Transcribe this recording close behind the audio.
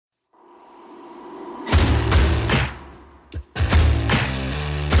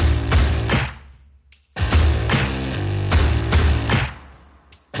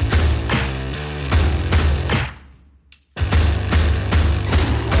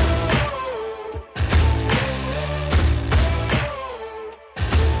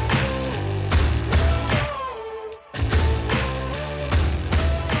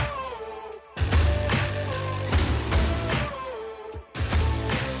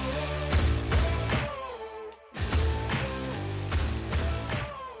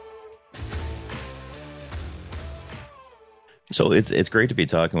So it's great to be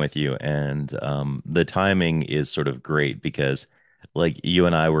talking with you, and the timing is sort of great because like you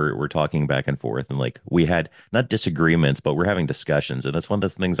and I were talking back and forth, and like we had not disagreements, but we're having discussions, and that's one of the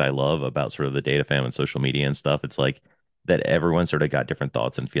things I love about sort of the data fam and social media and stuff. It's like that everyone sort of got different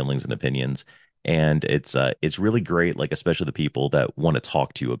thoughts and feelings and opinions, and it's really great, like especially the people that want to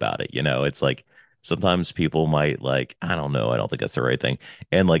talk to you about it. It's like sometimes people might like, I don't know, I don't think that's the right thing,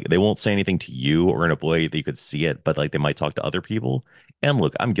 and like they won't say anything to you or in a way that you could see it, but like they might talk to other people. And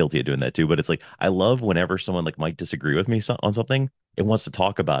look, I'm guilty of doing that too, but it's like I love whenever someone like might disagree with me on something and wants to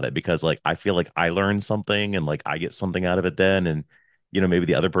talk about it because like I feel like I learned something and like I get something out of it then, and maybe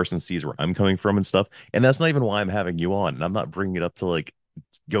the other person sees where I'm coming from and stuff. And that's not even why I'm having you on. And I'm not bringing it up to like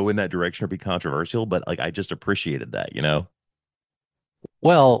go in that direction or be controversial, but like I just appreciated that.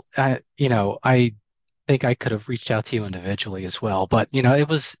 Well, I think I could have reached out to you individually as well, but it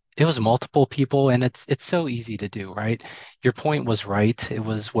was multiple people, and it's so easy to do, right? Your point was right. It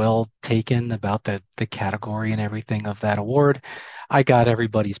was well taken about the category and everything of that award. I got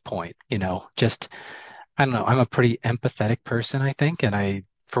everybody's point, just I don't know. I'm a pretty empathetic person, I think, and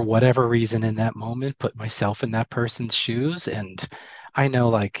for whatever reason in that moment, put myself in that person's shoes. And I know,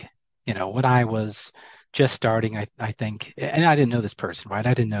 like, when I was just starting, I think, and I didn't know this person, right?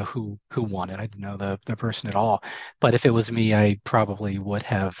 I didn't know who won it. I didn't know the person at all. But if it was me, I probably would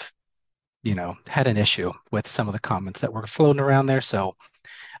have, had an issue with some of the comments that were floating around there. So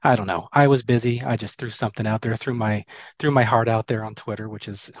I don't know. I was busy. I just threw something out there, threw my heart out there on Twitter, which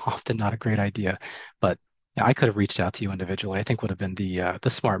is often not a great idea. But yeah, I could have reached out to you individually. I think would have been the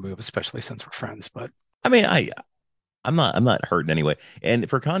smart move, especially since we're friends. But I mean, I'm not hurting anyway. And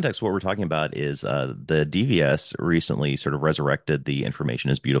for context, what we're talking about is the DVS recently sort of resurrected the Information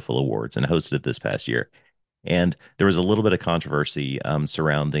is Beautiful Awards and hosted it this past year. And there was a little bit of controversy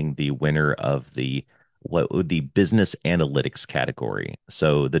surrounding the winner of the what would the business analytics category.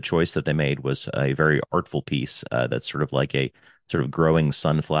 So the choice that they made was a very artful piece that's sort of like a sort of growing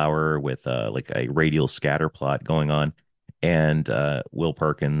sunflower with like a radial scatter plot going on. And Will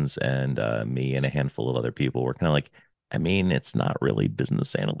Perkins and me and a handful of other people were kind of like, I mean, it's not really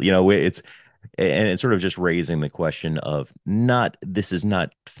business analytics. And it's sort of just raising the question of not this is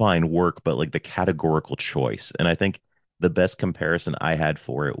not fine work, but like the categorical choice. And I think the best comparison I had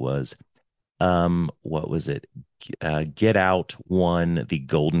for it was what was it? Get Out won the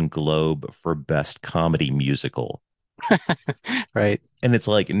Golden Globe for Best Comedy Musical. right, And it's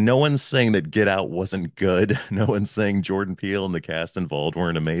like no one's saying that Get Out wasn't good. No one's saying Jordan Peele and the cast involved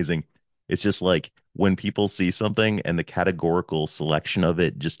weren't amazing. It's just like when people see something and the categorical selection of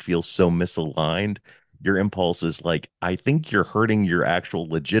it just feels so misaligned, your impulse is like, I think you're hurting your actual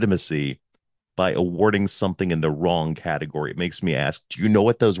legitimacy by awarding something in the wrong category. It makes me ask, do you know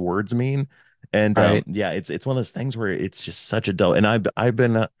what those words mean? And right. yeah, it's one of those things where it's just such a dull. And I've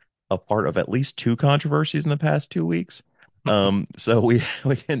been a part of at least two controversies in the past 2 weeks. So we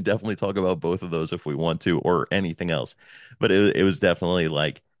we can definitely talk about both of those if we want to, or anything else. But it was definitely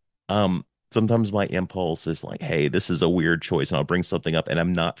like, sometimes my impulse is like, hey, this is a weird choice, and I'll bring something up, and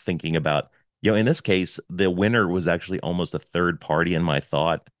I'm not thinking about, in this case, the winner was actually almost a third party in my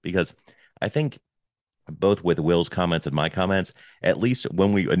thought because I think both with Will's comments and my comments, at least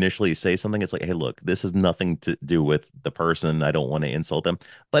when we initially say something, it's like, hey, look, this has nothing to do with the person. I don't want to insult them,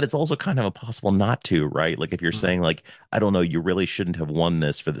 but it's also kind of impossible not to, right? Like if you're Mm, saying like, I don't know, you really shouldn't have won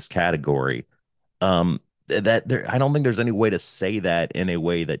this for this category. That there, I don't think there's any way to say that in a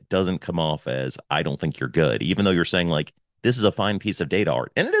way that doesn't come off as I don't think you're good, even though you're saying like this is a fine piece of data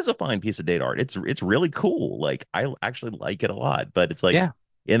art, and it is a fine piece of data art. It's really cool. Like I actually like it a lot, but it's like yeah,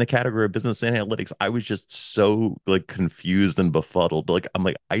 in the category of business analytics, I was just so like confused and befuddled. Like I'm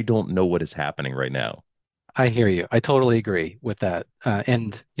like I don't know what is happening right now. I hear you. I totally agree with that.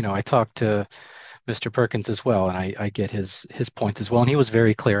 And I talked to Mr. Perkins as well, and I get his points as well. And he was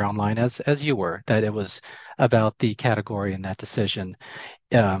very clear online, as you were, that it was about the category and that decision.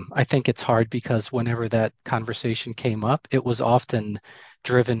 I think it's hard because whenever that conversation came up, it was often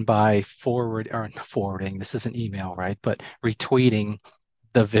driven by forwarding. This is an email, right? But retweeting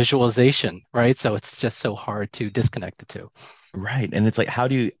the visualization, right? So it's just so hard to disconnect the two. Right. And it's like how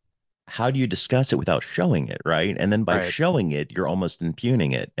do you discuss it without showing it, right? And then by Right. showing it, you're almost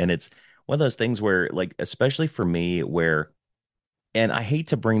impugning it. And it's one of those things where like especially for me where and I hate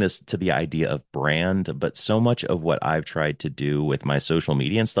to bring this to the idea of brand, but so much of what I've tried to do with my social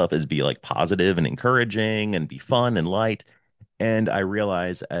media and stuff is be like positive and encouraging and be fun and light. And I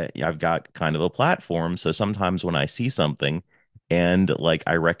realize I've got kind of a platform. So sometimes when I see something and like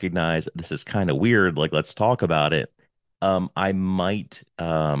I recognize this is kind of weird, like let's talk about it. I might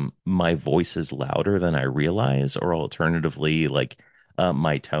my voice is louder than I realize, or alternatively, like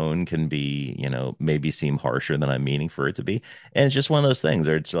my tone can be, maybe seem harsher than I'm meaning for it to be. And it's just one of those things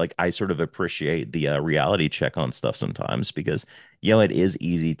where it's like I sort of appreciate the reality check on stuff sometimes because, it is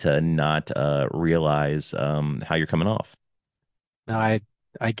easy to not realize how you're coming off. No,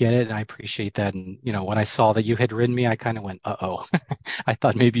 I get it and I appreciate that. And when I saw that you had written me, I kind of went, uh-oh. I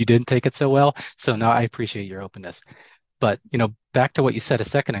thought maybe you didn't take it so well. So no, I appreciate your openness. But back to what you said a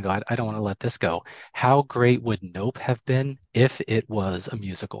second ago, I don't want to let this go. How great would Nope have been if it was a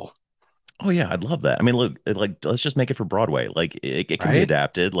musical, Oh yeah, I'd love that. I mean, look, like let's just make it for Broadway. Like it can be right?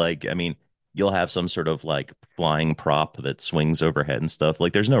 adapted. Like I mean, you'll have some sort of like flying prop that swings overhead and stuff.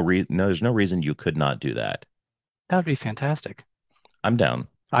 Like there's no reason you could not do that. That would be fantastic. I'm down.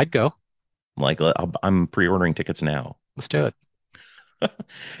 I'd go. Like I'm pre-ordering tickets now. Let's do it.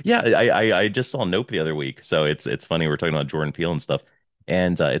 Yeah, I just saw Nope the other week, so it's funny we're talking about Jordan Peele and stuff,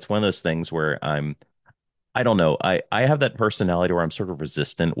 and it's one of those things where I don't know. I have that personality where I'm sort of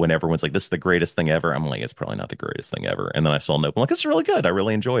resistant when everyone's like, "This is the greatest thing ever." I'm like, "It's probably not the greatest thing ever." And then I saw Nope. I'm like, "It's really good. I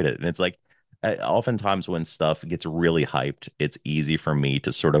really enjoyed it." And it's like, oftentimes when stuff gets really hyped, it's easy for me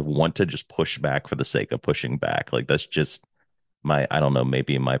to sort of want to just push back for the sake of pushing back. Like that's just I don't know,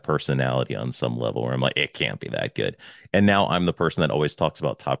 maybe my personality on some level where I'm like, it can't be that good. And now I'm the person that always talks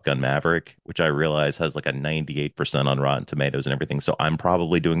about Top Gun Maverick, which I realize has like a 98% on Rotten Tomatoes and everything. So I'm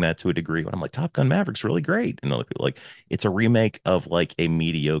probably doing that to a degree when I'm like, Top Gun Maverick's really great. And other people are like, it's a remake of like a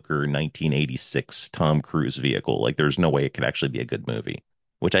mediocre 1986 Tom Cruise vehicle. Like there's no way it could actually be a good movie,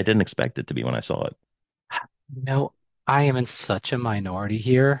 which I didn't expect it to be when I saw it. No, I am in such a minority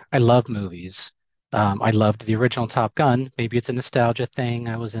here. I love movies. I loved the original Top Gun. Maybe it's a nostalgia thing.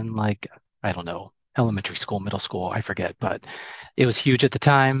 I was in like, I don't know, elementary school, middle school, I forget, but it was huge at the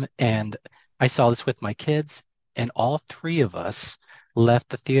time. And I saw this with my kids, and all three of us left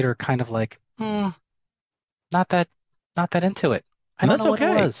the theater kind of like, not that, not that into it. I And don't that's know what it okay.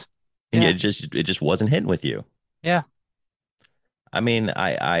 was. And Yeah, it just wasn't hitting with you. yeah. I mean,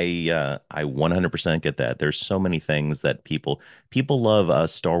 I 100% get that. There's so many things that people love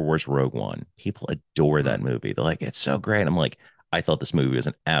Star Wars Rogue One. People adore Mm, that movie. They're like, it's so great. I'm like, I thought this movie was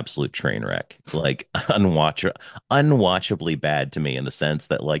an absolute train wreck. Like unwatchably bad to me in the sense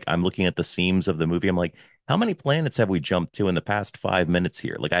that like I'm looking at the seams of the movie. I'm like, how many planets have we jumped to in the past 5 minutes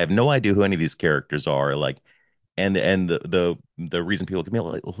here? Like I have no idea who any of these characters are. Like and the reason people can be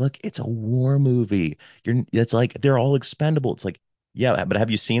like, look, it's a war movie. It's like they're all expendable. It's like, yeah, but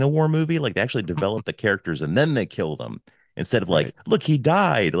have you seen a war movie? Like they actually develop the characters and then they kill them instead of like, right. look, he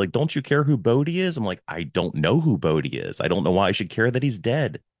died. Like, don't you care who Bodhi is? I'm like, I don't know who Bodhi is. I don't know why I should care that he's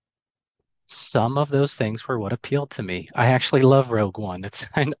dead. Some of those things were what appealed to me. I actually love Rogue One.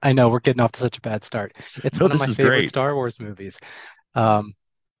 I know we're getting off to such a bad start. It's No, one of this my is favorite great. Star Wars movies. Um,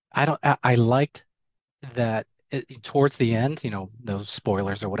 I liked that towards the end, no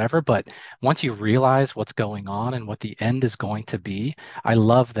spoilers or whatever, but once you realize what's going on and what the end is going to be, I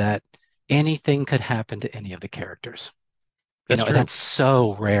love that anything could happen to any of the characters. That's And true. that's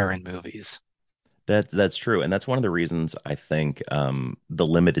so rare in movies. That's true, and that's one of the reasons I think the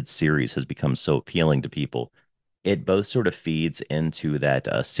limited series has become so appealing to people. It both sort of feeds into that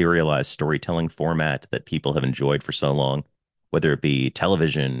serialized storytelling format that people have enjoyed for so long, whether it be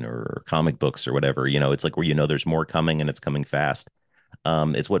television or comic books or whatever. It's like where there's more coming and it's coming fast.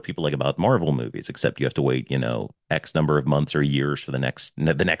 It's what people like about Marvel movies, except you have to wait, X number of months or years for the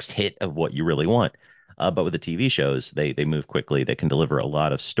next hit of what you really want. But with the TV shows, they move quickly. They can deliver a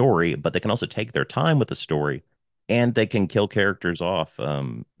lot of story, but they can also take their time with the story, and they can kill characters off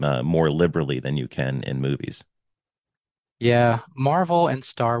more liberally than you can in movies. Yeah, Marvel and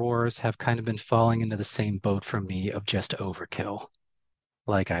Star Wars have kind of been falling into the same boat for me of just overkill.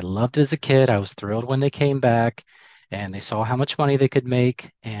 Like I loved it as a kid. I was thrilled when they came back and they saw how much money they could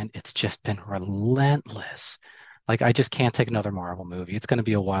make, and it's just been relentless. Like I just can't take another Marvel movie. It's going to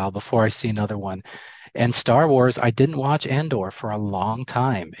be a while before I see another one. And Star Wars, I didn't watch Andor for a long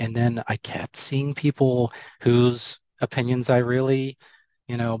time. And then I kept seeing people whose opinions I really,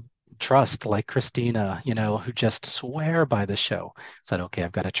 you know, trust, like Christina, who just swear by the show. Said, okay,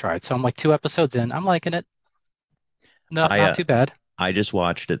 I've got to try it. So I'm like 2 episodes in. I'm liking it. No, I not uh, too bad. I just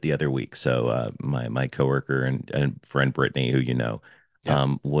watched it the other week. So my coworker and friend Brittany, who Yeah.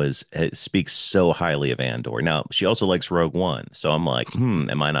 was speaks so highly of Andor. Now she also likes Rogue One, so I'm like,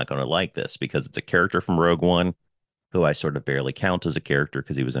 am I not going to like this because it's a character from Rogue One who I sort of barely count as a character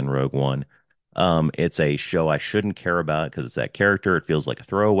because he was in Rogue One. It's a show I shouldn't care about because it's that character. It feels like a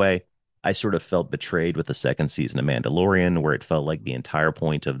throwaway. I sort of felt betrayed with the second season of Mandalorian, where it felt like the entire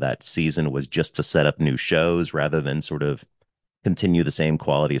point of that season was just to set up new shows rather than sort of continue the same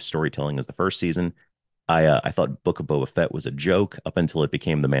quality of storytelling as the first season. I thought Book of Boba Fett was a joke up until it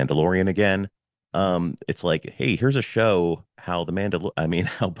became The Mandalorian again. It's like, hey, here's a show how how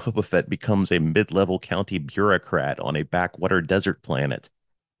Boba Fett becomes a mid-level county bureaucrat on a backwater desert planet.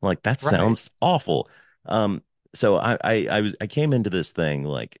 Like that Right. sounds awful. Um, so I came into this thing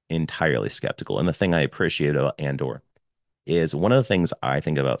like entirely skeptical, and the thing I appreciate about Andor is one of the things I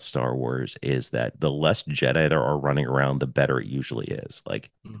think about Star Wars is that the less Jedi there are running around, the better it usually is.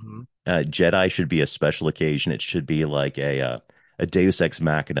 Like Hmm. Jedi should be a special occasion. It should be like a Deus Ex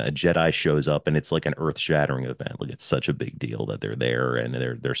Machina. A Jedi shows up and it's like an earth-shattering event. Like it's such a big deal that they're there and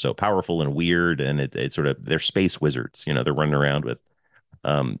they're so powerful and weird and it's sort of they're space wizards. You know, they're running around with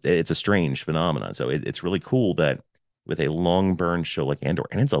it's a strange phenomenon. So it's really cool that with a long burn show like Andor,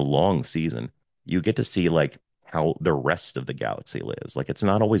 and it's a long season, you get to see like how the rest of the galaxy lives. Like it's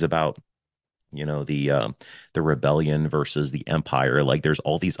not always about the rebellion versus the empire. Like there's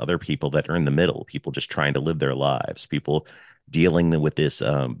all these other people that are in the middle, people just trying to live their lives, people dealing with this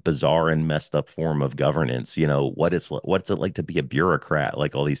bizarre and messed up form of governance. What's it like to be a bureaucrat,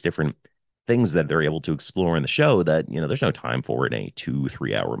 like all these different things that they're able to explore in the show that there's no time for in a 2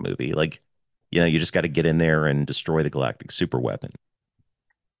 3 hour movie. Like you just got to get in there and destroy the galactic super weapon.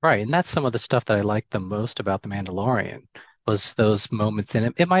 Right. And that's some of the stuff that I liked the most about The Mandalorian was those moments in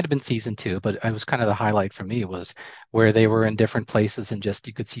it. It might have been season two, but it was kind of the highlight for me was where they were in different places and just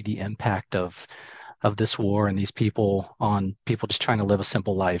you could see the impact of this war and these people on people just trying to live a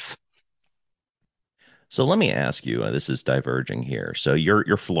simple life. So let me ask you, this is diverging here. So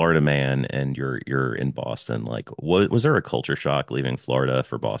you're Florida man and you're in Boston. Like was there a culture shock leaving Florida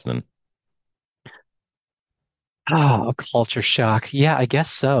for Boston? Oh, a culture shock. Yeah, I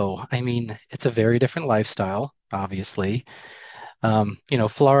guess so. I mean, it's a very different lifestyle, obviously.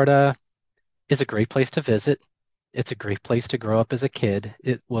 Florida is a great place to visit. It's a great place to grow up as a kid.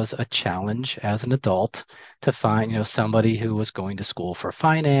 It was a challenge as an adult to find, somebody who was going to school for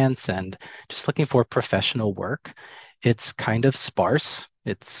finance and just looking for professional work. It's kind of sparse.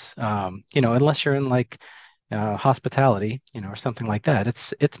 Unless you're in like hospitality, or something like that,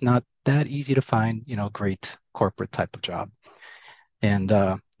 it's not that easy to find, great corporate type of job. And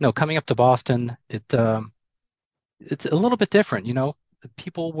no, coming up to Boston, it's a little bit different.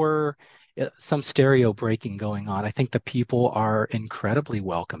 People were some stereo breaking going on. I think the people are incredibly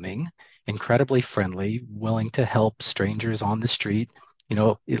welcoming, incredibly friendly, willing to help strangers on the street.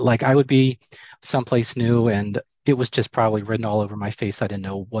 Like I would be someplace new and it was just probably written all over my face. I didn't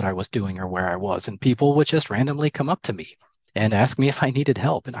know what I was doing or where I was, and people would just randomly come up to me and ask me if I needed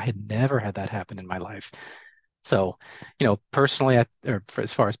help, and I had never had that happen in my life. So, personally,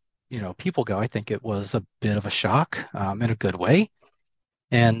 as far as people go, I think it was a bit of a shock in a good way.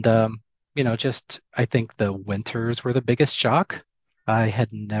 And just I think the winters were the biggest shock. I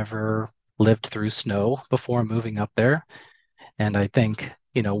had never lived through snow before moving up there, and I think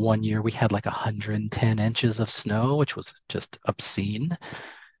one year we had like 110 inches of snow, which was just obscene.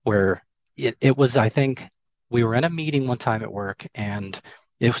 Where it was, I think we were in a meeting one time at work, and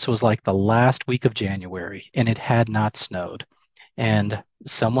it was like the last week of January, and it had not snowed. And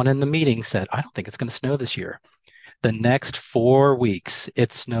someone in the meeting said, I don't think it's going to snow this year. The next 4 weeks,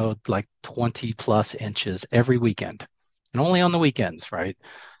 it snowed like 20 plus inches every weekend and only on the weekends, right?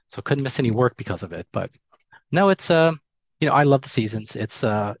 So couldn't miss any work because of it. But no, I love the seasons. It's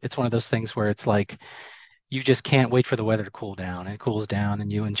one of those things where it's like you just can't wait for the weather to cool down and it cools down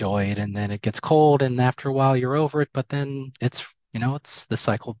and you enjoy it and then it gets cold and after a while you're over it, but then it's the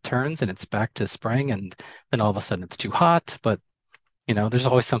cycle turns and it's back to spring and then all of a sudden it's too hot, but there's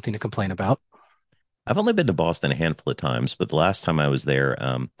always something to complain about. I've only been to Boston a handful of times, but the last time I was there,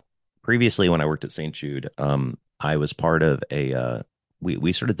 previously when I worked at St. Jude, I was part of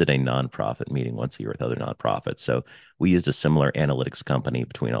we sort of did a nonprofit meeting once a year with other nonprofits. So we used a similar analytics company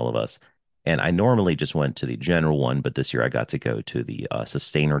between all of us. And I normally just went to the general one, but this year I got to go to the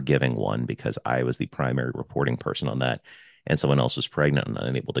sustainer giving one because I was the primary reporting person on that, and someone else was pregnant and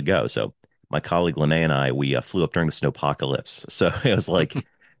unable to go. So my colleague Lene and I, we flew up during the snowpocalypse. So it was like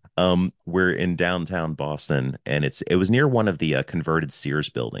we're in downtown Boston, and it was near one of the converted Sears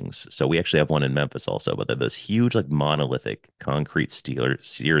buildings. So we actually have one in Memphis also, but they're those huge, like monolithic concrete steel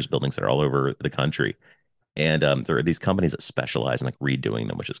Sears buildings that are all over the country. And there are these companies that specialize in like redoing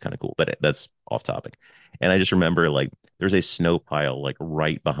them, which is kind of cool. But that's off topic. And I just remember like there's a snow pile like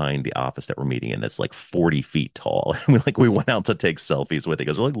right behind the office that we're meeting in that's like 40 feet tall. And we went out to take selfies with it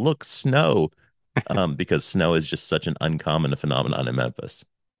because we're like, look, snow. Because snow is just such an uncommon phenomenon in Memphis.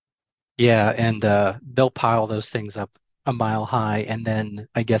 Yeah, and they'll pile those things up a mile high, and then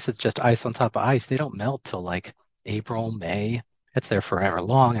I guess it's just ice on top of ice. They don't melt till like April, May. It's there forever,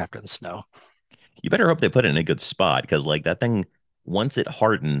 long after the snow. You better hope they put it in a good spot because like that thing, once it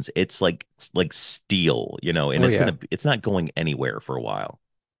hardens, it's like steel, and Oh yeah. it's not going anywhere for a while.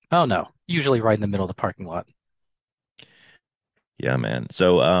 Oh no, usually right in the middle of the parking lot. Yeah, man.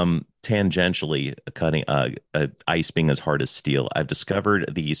 So, tangentially, cutting ice being as hard as steel, I've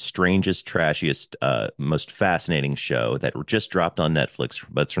discovered the strangest, trashiest, most fascinating show that just dropped on Netflix,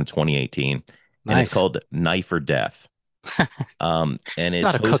 but it's from 2018, and it's Nice. called Knife or Death. And It's it's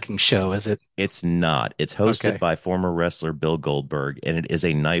not a host. cooking show, is it? It's not. It's hosted Okay. by former wrestler Bill Goldberg, and it is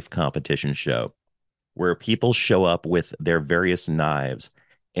a knife competition show where people show up with their various knives.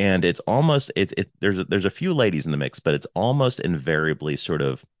 And it's almost there's a few ladies in the mix, but it's almost invariably sort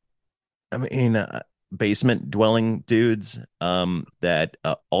of I mean, basement dwelling dudes that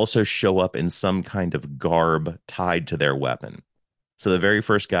also show up in some kind of garb tied to their weapon. So the very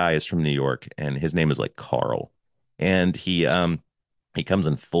first guy is from New York, and his name is like Carl, and he comes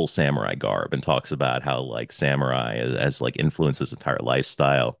in full samurai garb and talks about how like samurai has like influenced his entire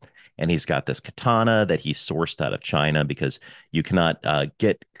lifestyle. And he's got this katana that he sourced out of China because you cannot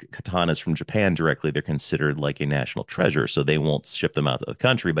get katanas from Japan directly. They're considered like a national treasure, so they won't ship them out of the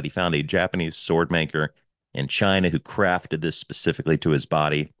country. But he found a Japanese sword maker in China who crafted this specifically to his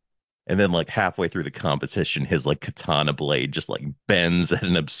body. And then like halfway through the competition, his like katana blade just like bends at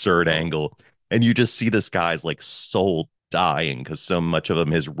an absurd Oh. angle. And you just see this guy's like soul dying because so much of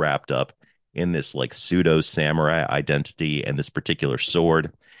him is wrapped up in this like pseudo samurai identity and this particular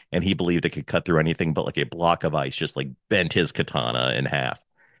sword. And he believed it could cut through anything, but like a block of ice just like bent his katana in half.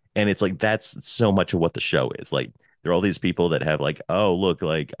 And it's like that's so much of what the show is. Like there are all these people that have like, oh, look,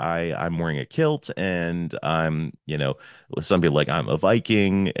 like I'm wearing a kilt and I'm, some people like I'm a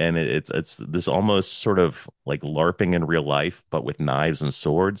Viking, and it's this almost sort of like LARPing in real life, but with knives and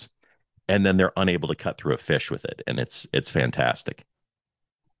swords, and then they're unable to cut through a fish with it, and it's fantastic.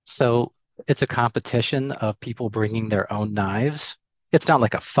 So it's a competition of people bringing their own knives. It's not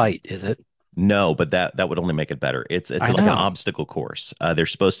like a fight, is it? No, but that would only make it better. It's I like an know. obstacle course. They're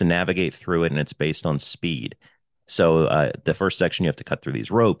supposed to navigate through it, and it's based on speed. So the first section you have to cut through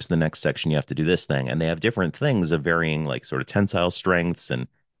these ropes. The next section you have to do this thing, and they have different things of varying like sort of tensile strengths and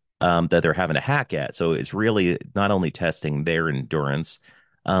that they're having to hack at. So it's really not only testing their endurance,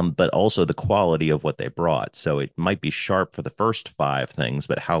 but also the quality of what they brought. So it might be sharp for the first five things,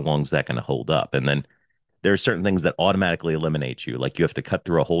 but how long is that going to hold up? And then there are certain things that automatically eliminate you. Like you have to cut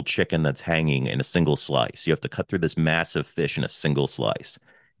through a whole chicken that's hanging in a single slice. You have to cut through this massive fish in a single slice.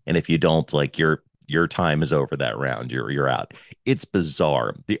 And if you don't, like your time is over that round. You're out. It's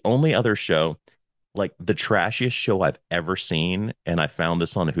bizarre. The only other show, like the trashiest show I've ever seen, and I found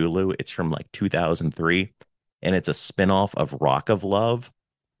this on Hulu. It's from like 2003, and it's a spinoff of Rock of Love,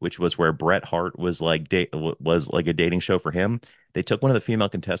 which was where Bret Hart was like was like a dating show for him. They took one of the female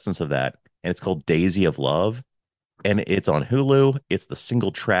contestants of that, and it's called Daisy of Love, and it's on Hulu. It's the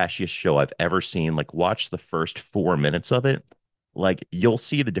single trashiest show I've ever seen. Like, watch the first 4 minutes of it. Like, you'll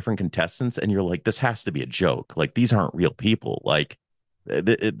see the different contestants, and you're like, this has to be a joke. Like, these aren't real people. Like,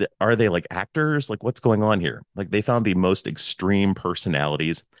 are they like actors? Like, what's going on here? Like, they found the most extreme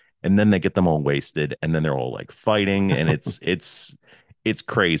personalities, and then they get them all wasted, and then they're all like fighting, and it's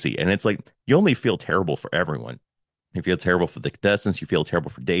crazy. And it's like you only feel terrible for everyone. You feel terrible for the contestants. You feel terrible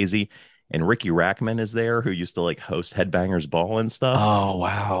for Daisy. And Ricky Rackman is there, who used to like host Headbangers Ball and stuff. Oh,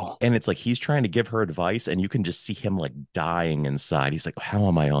 wow. And it's like he's trying to give her advice, and you can just see him like dying inside. He's like, how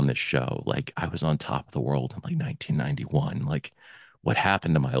am I on this show? Like, I was on top of the world in like 1991. Like, what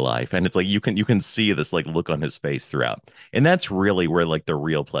happened to my life? And it's like you can see this like look on his face throughout. And that's really where like the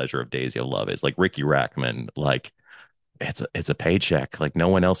real pleasure of Daisy of Love is. Like Ricky Rackman, like it's a paycheck. Like no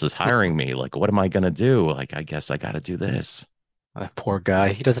one else is hiring me. Like, what am I gonna do? Like, I guess I gotta do this. That poor guy.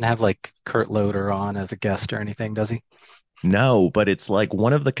 He doesn't have like Kurt Loder on as a guest or anything, does he? No, but it's like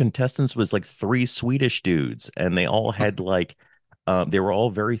one of the contestants was like three Swedish dudes, and they all had like, they were all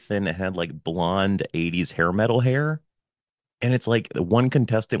very thin and had like blonde 80s hair metal hair. And it's like one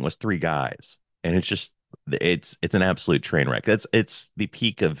contestant was three guys. And it's an absolute train wreck. It's the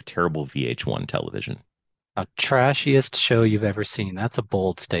peak of terrible VH1 television. A trashiest show you've ever seen. That's a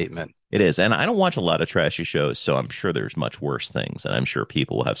bold statement. It is. And I don't watch a lot of trashy shows, so I'm sure there's much worse things. And I'm sure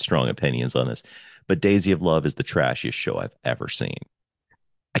people will have strong opinions on this. But Daisy of Love is the trashiest show I've ever seen.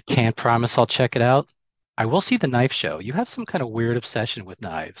 I can't promise I'll check it out. I will see the knife show. You have some kind of weird obsession with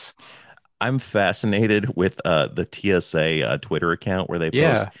knives. I'm fascinated with the TSA Twitter account where they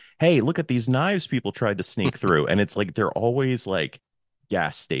post, Yeah. "Hey, look at these knives people tried to sneak through," and it's like they're always like,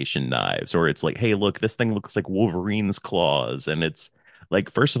 gas station knives, or it's like, hey, look, this thing looks like Wolverine's claws. And it's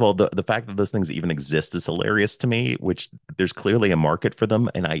like, first of all, the fact that those things even exist is hilarious to me, which there's clearly a market for them.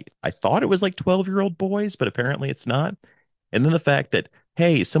 And I thought it was like 12-year-old boys, but apparently it's not. And then the fact that,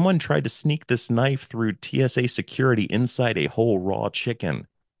 hey, someone tried to sneak this knife through TSA security inside a whole raw chicken.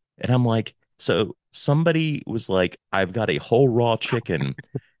 And I'm like, so somebody was like, I've got a whole raw chicken.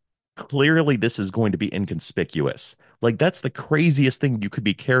 Clearly, this is going to be inconspicuous. Like, that's the craziest thing you could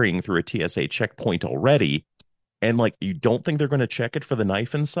be carrying through a TSA checkpoint already. And like, you don't think they're going to check it for the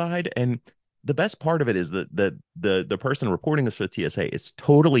knife inside. And the best part of it is that the person reporting this for the TSA is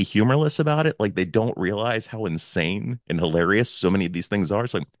totally humorless about it. Like, they don't realize how insane and hilarious so many of these things are.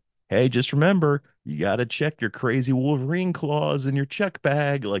 It's like, hey, just remember, you got to check your crazy Wolverine claws in your check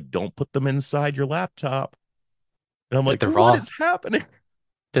bag. Like, don't put them inside your laptop. And I'm Did like, the what raw is happening?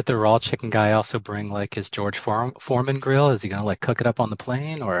 did the raw chicken guy also bring like his Foreman grill? Is he gonna like cook it up on the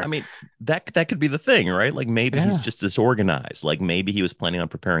plane I or mean, that could be the thing, right? Like maybe he's yeah, just disorganized. Like maybe he was planning on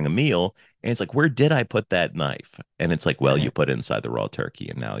preparing a meal, and it's like, where did I put that knife? And it's like, well, you right. put it inside the raw turkey,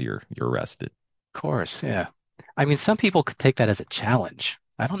 and now you're arrested. Of course, yeah. I mean, some people could take that as a challenge.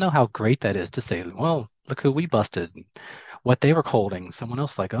 I don't know how great that is to say, well, look who we busted, and what they were holding. Someone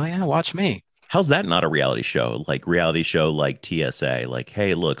else like, oh yeah, watch me. How's that not a reality show? Like reality show like TSA, like,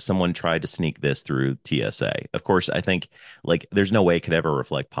 hey, look, someone tried to sneak this through TSA. Of course, I think like there's no way it could ever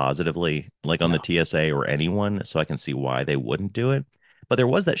reflect positively like on the No. TSA or anyone, so I can see why they wouldn't do it. But there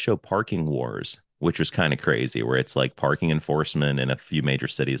was that show Parking Wars, which was kind of crazy, where it's like parking enforcement in a few major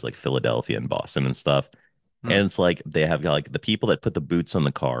cities like Philadelphia and Boston and stuff. Hmm. And it's like they have like the people that put the boots on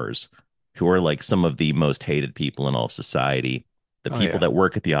the cars, who are like some of the most hated people in all of society, the Oh people yeah. that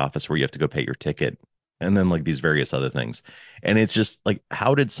work at the office where you have to go pay your ticket, and then like these various other things. And it's just like,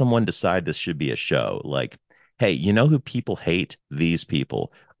 how did someone decide this should be a show? Like, hey, you know who people hate? These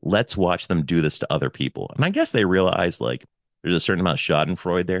people. Let's watch them do this to other people. And I guess they realize like there's a certain amount of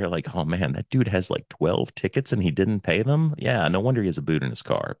Schadenfreude there. Like, oh man, that dude has like 12 tickets and he didn't pay them. Yeah, no wonder he has a boot in his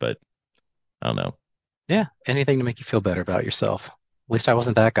car. But I don't know. Yeah. Anything to make you feel better about yourself. At least I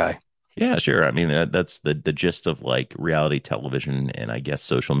wasn't that guy. Yeah, sure. I mean, that's the gist of like reality television and I guess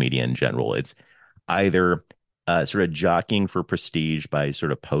social media in general. It's either sort of jockeying for prestige by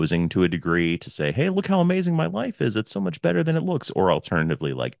sort of posing to a degree to say, "Hey, look how amazing my life is. It's so much better than it looks," or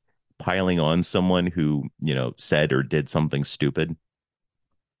alternatively, like piling on someone who, said or did something stupid.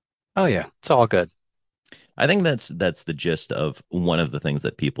 Oh yeah, it's all good. I think that's the gist of one of the things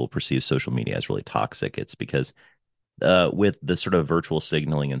that people perceive social media as really toxic. It's because with the sort of virtual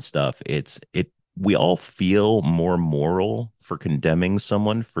signaling and stuff, we all feel more moral for condemning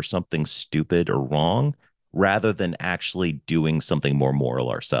someone for something stupid or wrong rather than actually doing something more moral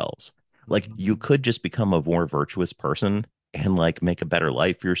ourselves. Like you Mhm. could just become a more virtuous person and like make a better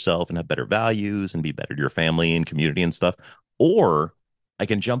life for yourself and have better values and be better to your family and community and stuff. Or I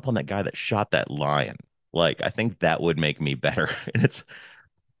can jump on that guy that shot that lion. Like I think that would make me better. And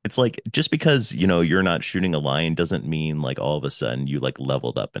it's like just because, you're not shooting a lion doesn't mean like all of a sudden you like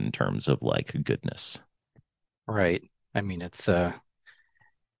leveled up in terms of like goodness. Right. I mean, it's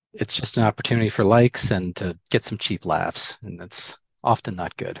just an opportunity for likes and to get some cheap laughs, and that's often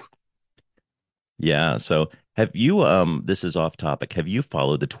not good. Yeah. So have you this is off topic. Have you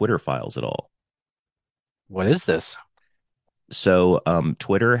followed the Twitter files at all? What is this? So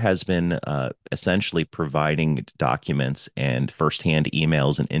Twitter has been essentially providing documents and firsthand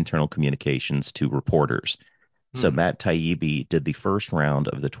emails and internal communications to reporters. So Hmm. Matt Taibbi did the first round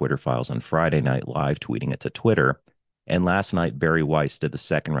of the Twitter files on Friday night, live tweeting it to Twitter. And last night, Barry Weiss did the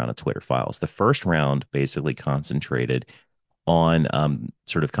second round of Twitter files. The first round basically concentrated on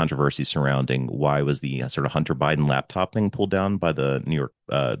sort of controversy surrounding why was the sort of Hunter Biden laptop thing pulled down by the New York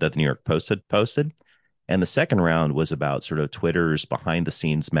that the New York Post had posted. And the second round was about sort of Twitter's behind the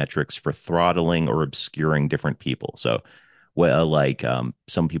scenes metrics for throttling or obscuring different people. So, well, like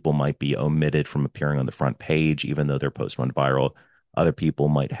some people might be omitted from appearing on the front page, even though their post went viral. Other people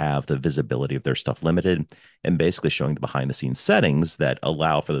might have the visibility of their stuff limited, and basically showing the behind the scenes settings that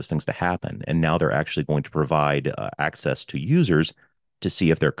allow for those things to happen. And now they're actually going to provide access to users to see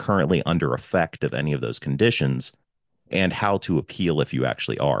if they're currently under effect of any of those conditions and how to appeal if you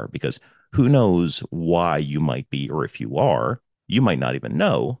actually are, because who knows why you might be, or if you are, you might not even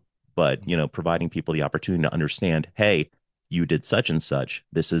know. But, providing people the opportunity to understand, hey, you did such and such.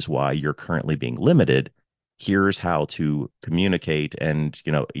 This is why you're currently being limited. Here's how to communicate and,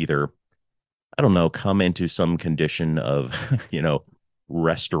 either, I don't know, come into some condition of,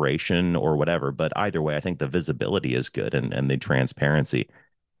 restoration or whatever. But either way, I think the visibility is good and the transparency.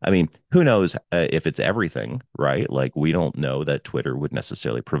 I mean, who knows if it's everything, right? Like we don't know that Twitter would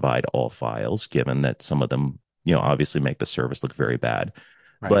necessarily provide all files, given that some of them, obviously make the service look very bad.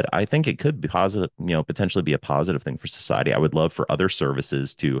 Right. But I think it could be positive, potentially be a positive thing for society. I would love for other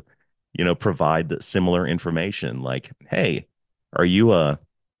services to, provide the similar information. Like, hey, are you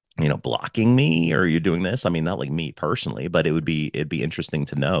blocking me, or are you doing this? I mean, not like me personally, but it'd be interesting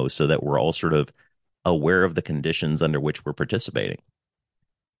to know so that we're all sort of aware of the conditions under which we're participating.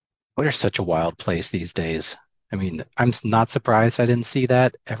 Twitter's such a wild place these days. I mean, not surprised I didn't see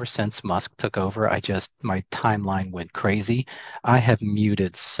that. Ever since Musk took over, my timeline went crazy. I have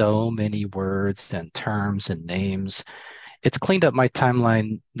muted so many words and terms and names. It's cleaned up my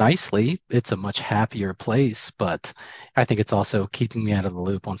timeline nicely. It's a much happier place, but I think it's also keeping me out of the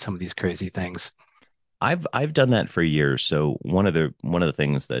loop on some of these crazy things. I've done that for years. So one of the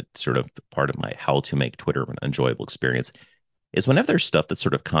things that sort of part of my how to make Twitter an enjoyable experience is whenever there's stuff that's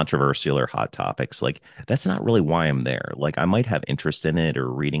sort of controversial or hot topics, like that's not really why I'm there. Like I might have interest in it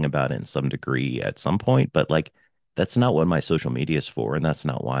or reading about it in some degree at some point, but like that's not what my social media is for, and that's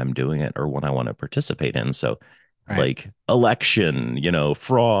not why I'm doing it or what I want to participate in. So Right. like election,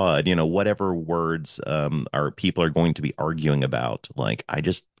 fraud, whatever words are people are going to be arguing about, like I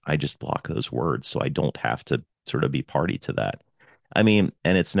just block those words so I don't have to sort of be party to that. I mean,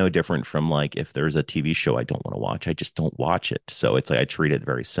 and it's no different from like if there's a TV show I don't want to watch, I just don't watch it. So it's like I treat it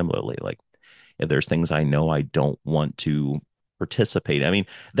very similarly. Like if there's things I know I don't want to participate. I mean,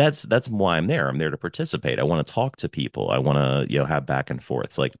 that's why I'm there. I'm there to participate. I want to talk to people. I want to, have back and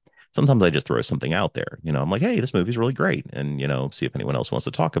forths. Like sometimes I just throw something out there. I'm like, hey, this movie's really great. And, see if anyone else wants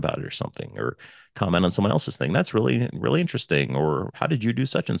to talk about it or something, or comment on someone else's thing. That's really, really interesting. Or how did you do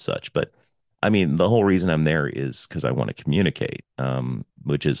such and such? But I mean, the whole reason I'm there is because I want to communicate,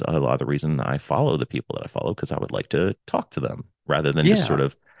 which is a lot of the reason I follow the people that I follow, because I would like to talk to them rather than just sort Yeah.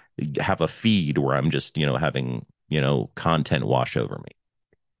 of have a feed where I'm just, having, content wash over me.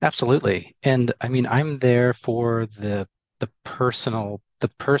 Absolutely. And I mean, I'm there for the personal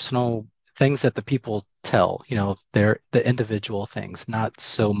things that the people tell, they're the individual things, not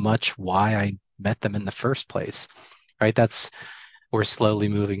so much why I met them in the first place. Right? We're slowly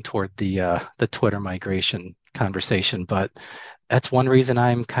moving toward the Twitter migration conversation, but that's one reason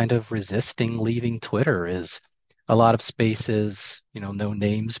I'm kind of resisting leaving Twitter is a lot of spaces, no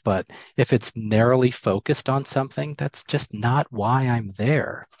names, but if it's narrowly focused on something, that's just not why I'm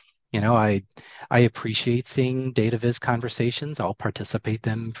there. You know, I I appreciate seeing data viz conversations. I'll participate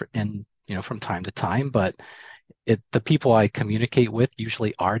them from time to time, but the people I communicate with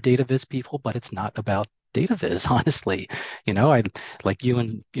usually are data viz people, but it's not about data viz, honestly. I like you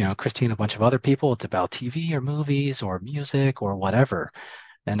and Christine, a bunch of other people, it's about TV or movies or music or whatever.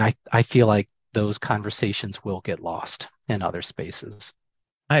 And I feel like those conversations will get lost in other spaces.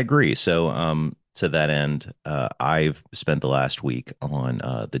 I agree. So, to that end, I've spent the last week on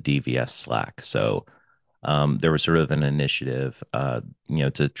the DVS Slack. So, there was sort of an initiative,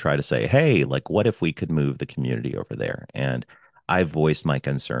 to try to say, hey, like, what if we could move the community over there? And I voiced my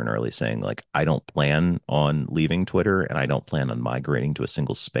concern early, saying, like, I don't plan on leaving Twitter and I don't plan on migrating to a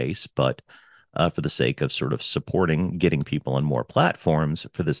single space, but for the sake of sort of supporting getting people on more platforms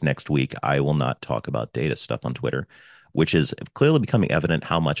for this next week, I will not talk about data stuff on Twitter, which is clearly becoming evident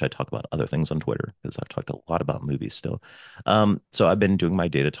how much I talk about other things on Twitter, because I've talked a lot about movies still. So I've been doing my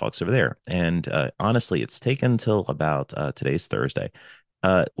data talks over there, and honestly, it's taken till about today's Thursday.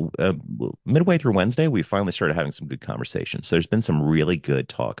 Uh, uh, Midway through Wednesday, we finally started having some good conversations. So there's been some really good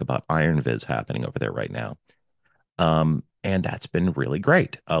talk about Iron Viz happening over there right now. And that's been really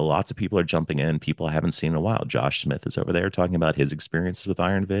great. Lots of people are jumping in, people I haven't seen in a while. Josh Smith is over there talking about his experiences with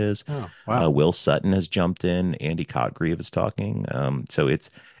Iron Viz. Oh, wow. Will Sutton has jumped in. Andy Cotgreave is talking. So it's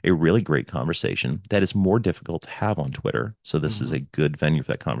a really great conversation that is more difficult to have on Twitter. So this is Hmm. a good venue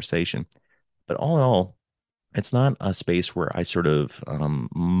for that conversation. But all in all, it's not a space where I sort of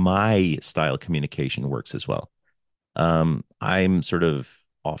my style of communication works as well. I'm sort of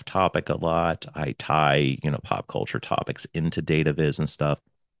off topic a lot. I tie, pop culture topics into data viz and stuff.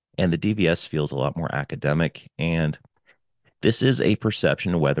 And the DVS feels a lot more academic. And this is a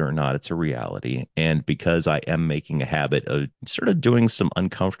perception of whether or not it's a reality. And because I am making a habit of sort of doing some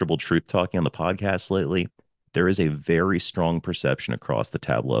uncomfortable truth talking on the podcast lately, there is a very strong perception across the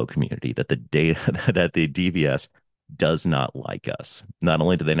Tableau community that the data that the DVS does not like us. Not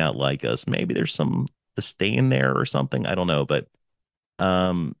only do they not like us, maybe there's some disdain there or something. I don't know, but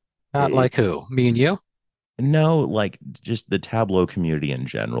um, Not it, like who? Me and you? no, like just the Tableau community in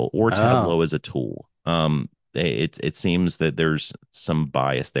general, or Oh, Tableau as a tool. It seems that there's some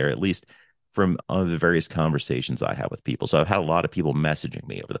bias there, at least from the various conversations I have with people. So I've had a lot of people messaging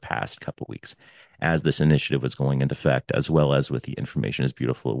me over the past couple of weeks as this initiative was going into effect, as well as with the Information is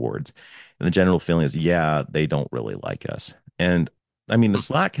Beautiful Awards. And the general feeling is, yeah, they don't really like us. And I mean, the Hmm.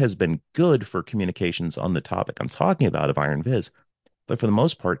 Slack has been good for communications on the topic I'm talking about of Iron Viz, but for the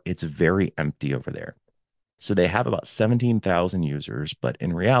most part, it's very empty over there. So they have about 17,000 users, but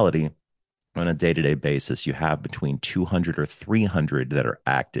in reality, on a day-to-day basis, you have between 200 or 300 that are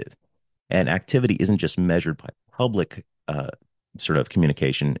active. And activity isn't just measured by public sort of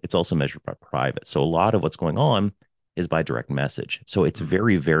communication, it's also measured by private. So a lot of what's going on is by direct message. So it's Hmm.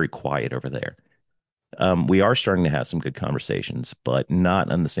 very, very quiet over there. We are starting to have some good conversations, but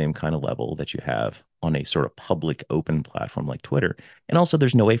not on the same kind of level that you have on a sort of public open platform like Twitter. And also,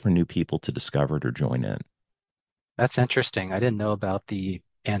 there's no way for new people to discover it or join in. That's interesting. I didn't know about the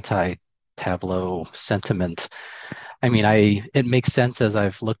anti-Tableau sentiment. I mean, it makes sense as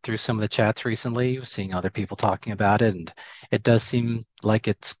I've looked through some of the chats recently, seeing other people talking about it, and it does seem like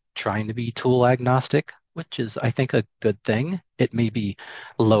it's trying to be tool agnostic, which is, I think, a good thing. It maybe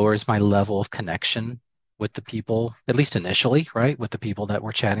lowers my level of connection with the people, at least initially, right? With the people that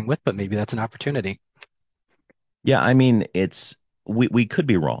we're chatting with, but maybe that's an opportunity. Yeah, I mean, it's we could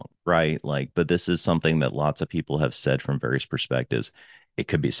be wrong, right? Like, but this is something that lots of people have said from various perspectives. It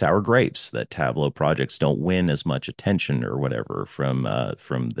could be sour grapes that Tableau projects don't win as much attention or whatever from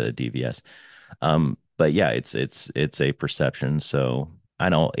the DVS. But yeah, it's a perception. So I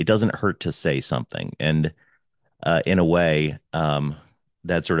know it doesn't hurt to say something. And in a way,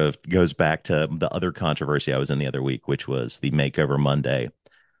 that sort of goes back to the other controversy I was in the other week, which was the Makeover Monday,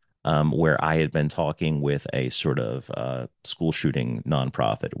 where I had been talking with a sort of school shooting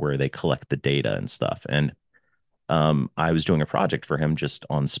nonprofit where they collect the data and stuff. And I was doing a project for him just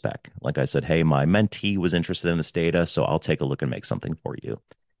on spec. Like I said, hey, my mentee was interested in this data, so I'll take a look and make something for you.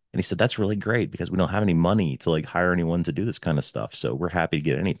 And he said, that's really great because we don't have any money to like hire anyone to do this kind of stuff. So we're happy to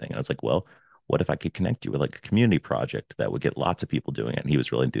get anything. And I was like, well, what if I could connect you with like a community project that would get lots of people doing it? And he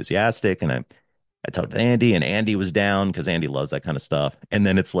was really enthusiastic. And I talked to Andy, and Andy was down because Andy loves that kind of stuff. And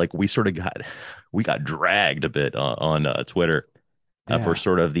then it's like we got dragged a bit on Twitter for Yeah.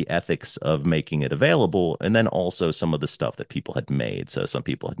 sort of the ethics of making it available, and then also some of the stuff that people had made. So some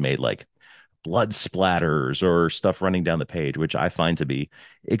people had made like blood splatters or stuff running down the page, which I find to be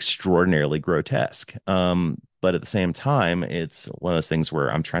extraordinarily grotesque. But at the same time, it's one of those things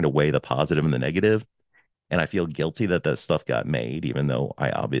where I'm trying to weigh the positive and the negative, and I feel guilty that that stuff got made, even though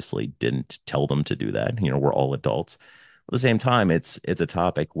I obviously didn't tell them to do that. You know, we're all adults. At the same time, it's a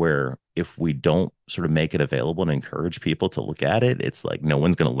topic where if we don't sort of make it available and encourage people to look at it, it's like no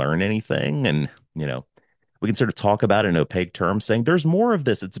one's going to learn anything. And you know, we can sort of talk about it in opaque terms, saying there's more of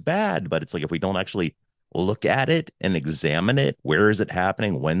this. It's bad, but it's like if we don't actually look at it and examine it, where is it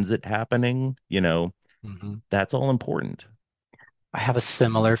happening? When's it happening? You know, Hmm. that's all important. I have a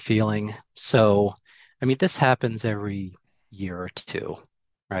similar feeling. So, I mean, this happens every year or two,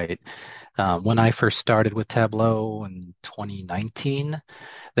 right? When I first started with Tableau in 2019,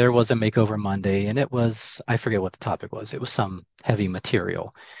 there was a Makeover Monday, and it was, I forget what the topic was. It was some heavy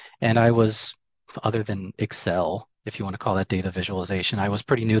material. And I was, other than Excel, if you want to call that data visualization, I was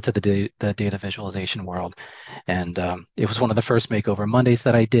pretty new to the data visualization world. And it was one of the first Makeover Mondays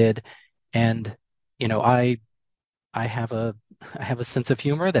that I did. And, you know, I have a I have a sense of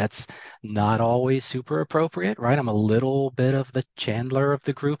humor that's not always super appropriate, right? I'm a little bit of the Chandler of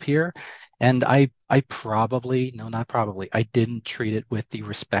the group here. And I probably, no, not probably, I didn't treat it with the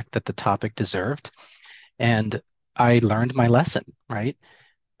respect that the topic deserved. And I learned my lesson, right?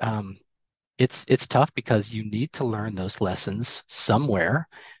 Um, it's tough because you need to learn those lessons somewhere.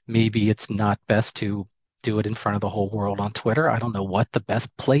 Maybe it's not best to do it in front of the whole world on Twitter. I don't know what the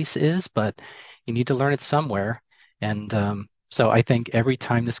best place is, but you need to learn it somewhere. And so I think every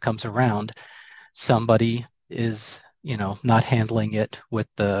time this comes around, somebody is, not handling it with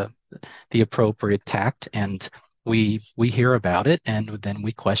the appropriate tact, and we hear about it, and then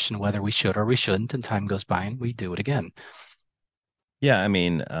we question whether we should or we shouldn't, and time goes by and we do it again. Yeah, I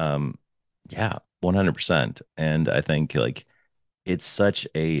mean, yeah, 100%. And I think like it's such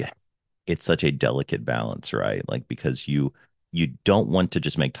a it's such a delicate balance, right? Like because you don't want to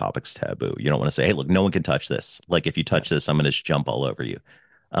just make topics taboo. You don't want to say, "Hey, look, no one can touch this." Like if you Yeah. touch this, I'm going to jump all over you.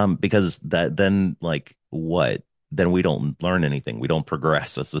 Because that then like what? Then we don't learn anything. We don't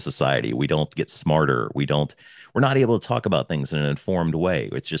progress as a society. We don't get smarter. We're not able to talk about things in an informed way.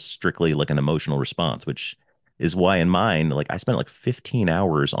 It's just strictly like an emotional response, which is why in mine, like I spent like 15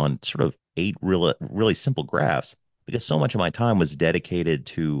 hours on sort of eight really simple graphs because so much of my time was dedicated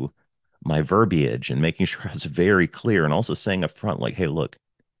to my verbiage and making sure I was very clear and also saying up front, like, hey, look,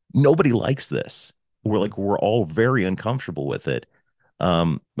 Nobody likes this. We're Mhm. like, we're all very uncomfortable with it.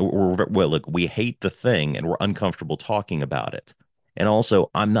 Well, look, we hate the thing and we're uncomfortable talking about it. And also,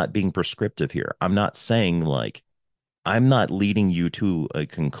 I'm not being prescriptive here. I'm not saying like, I'm not leading you to a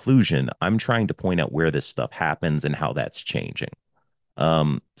conclusion. I'm trying to point out where this stuff happens and how that's changing.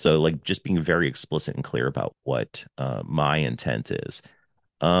 So like just being very explicit and clear about what my intent is.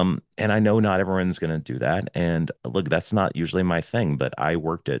 And I know not everyone's going to do that. And look, that's not usually my thing, but I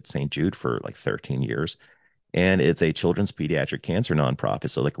worked at St. Jude for like 13 years, and it's a children's pediatric cancer nonprofit.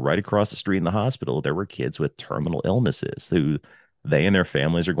 So like right across the street in the hospital, there were kids with terminal illnesses who they and their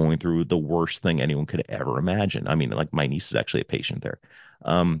families are going through the worst thing anyone could ever imagine. I mean, like my niece is actually a patient there.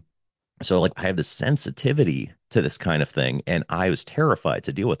 Um, so like I have this sensitivity to this kind of thing, and I was terrified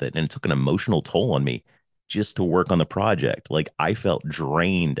to deal with it, and it took an emotional toll on me just to work on the project. Like I felt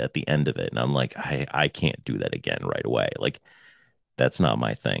drained at the end of it, and I'm like, I can't do that again right away. Like that's not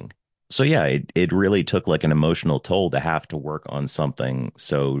my thing. So yeah, it really took like an emotional toll to have to work on something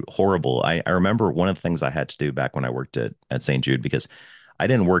so horrible. I remember one of the things I had to do back when I worked at St. Jude, because I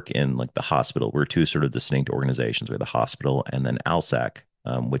didn't work in like the hospital. We're two sort of distinct organizations. We had the hospital and then ALSAC,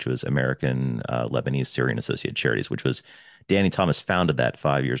 which was American Lebanese Syrian Associated Charities, which was Danny Thomas founded that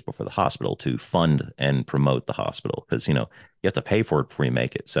 5 years before the hospital to fund and promote the hospital because you have to pay for it before you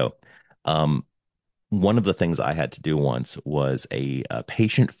make it. So um, one of the things I had to do once was a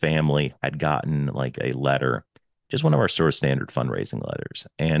patient family had gotten like a letter, just one of our sort of standard fundraising letters,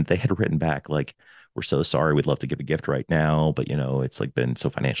 and they had written back like, "We're so sorry, we'd love to give a gift right now, but it's like been so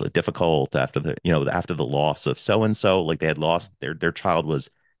financially difficult after the loss of so and so. Like they had lost their child was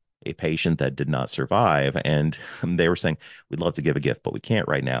a patient that did not survive, and they were saying we'd love to give a gift, but we can't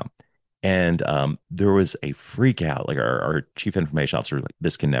right now." And there was a freak out. Like our chief information officer was like,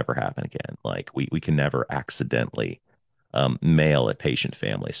 this can never happen again. Like we can never accidentally mail a patient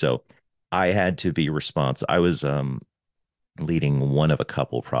family. So I had to be responsible. I was leading one of a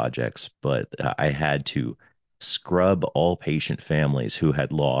couple projects, but I had to scrub all patient families who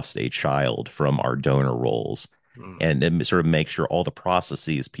had lost a child from our donor rolls, Mm. and sort of make sure all the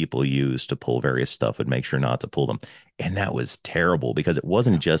processes people use to pull various stuff would make sure not to pull them. And that was terrible because it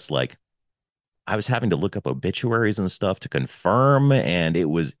wasn't Yeah. just like I was having to look up obituaries and stuff to confirm, and it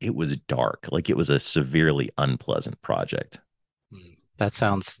was dark. Like it was a severely unpleasant project. That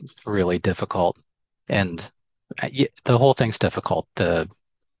sounds really difficult. And the whole thing's difficult, the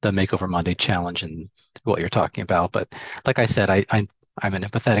Makeover Monday challenge and what you're talking about. But like I said, I'm an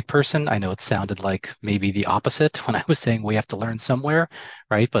empathetic person. I know it sounded like maybe the opposite when I was saying we have to learn somewhere,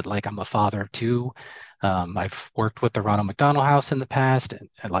 right? But like I'm a father of two. I've worked with the Ronald McDonald House in the past,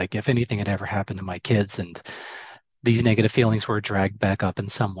 and like if anything had ever happened to my kids and these negative feelings were dragged back up in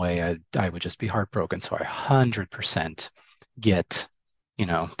some way, I would just be heartbroken. So I 100% get,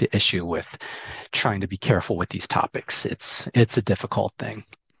 the issue with trying to be careful with these topics. It's a difficult thing.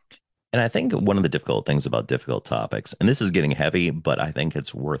 And I think one of the difficult things about difficult topics, and this is getting heavy, but I think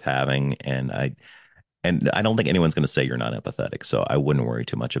it's worth having, and I don't think anyone's going to say you're not empathetic, so I wouldn't worry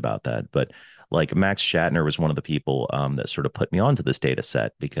too much about that. But like Max Shatner was one of the people that sort of put me onto this data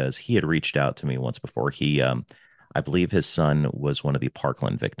set because he had reached out to me once before. I believe his son was one of the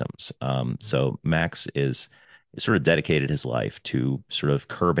Parkland victims. So Max is sort of dedicated his life to sort of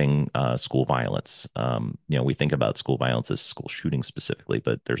curbing school violence. We think about school violence as school shootings specifically,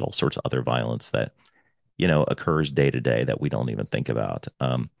 but there's all sorts of other violence that occurs day to day that we don't even think about.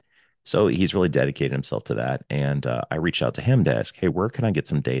 So he's really dedicated himself to that. And I reached out to him to ask, hey, where can I get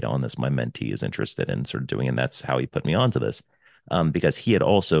some data on this? My mentee is interested in sort of doing, and that's how he put me onto this. Because he had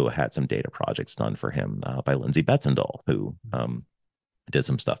also had some data projects done for him by Lindsay Betzendahl, who did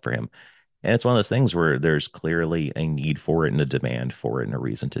some stuff for him. And it's one of those things where there's clearly a need for it and a demand for it and a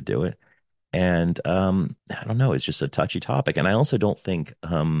reason to do it. And I don't know, it's just a touchy topic. And I also don't think,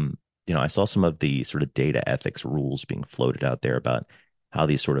 I saw some of the sort of data ethics rules being floated out there about how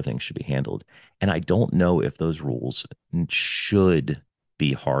these sort of things should be handled. And I don't know if those rules should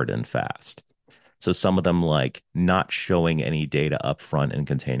be hard and fast. So some of them, like not showing any data up front and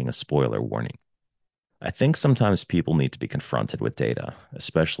containing a spoiler warning. I think sometimes people need to be confronted with data,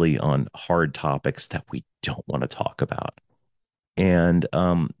 especially on hard topics that we don't want to talk about. And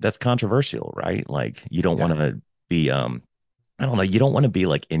that's controversial, right? Like you don't Yeah, want to be I don't know, you don't want to be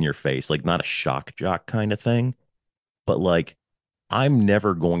like in your face, like not a shock jock kind of thing, but like I'm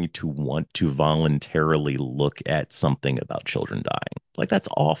never going to want to voluntarily look at something about children dying. Like that's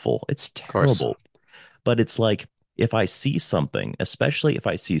awful. It's of course. terrible. But it's like if I see something, especially if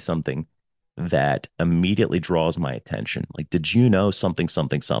I see something that immediately draws my attention, like, did you know something,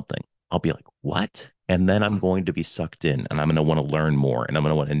 something, something? I'll be like, what? and then I'm Mm, going to be sucked in and I'm going to want to learn more and I'm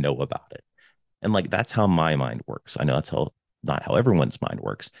going to want to know about it. And like that's how my mind works. I know that's how not how everyone's mind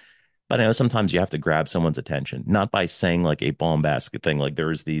works, but I know sometimes you have to grab someone's attention, not by saying like a bombastic thing.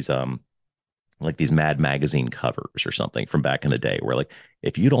 Like these Mad Magazine covers or something from back in the day where like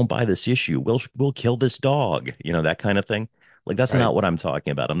if you don't buy this issue, we'll kill this dog, that kind of thing. Like that's right. not what I'm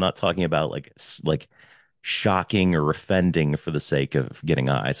talking about. I'm not talking about like shocking or offending for the sake of getting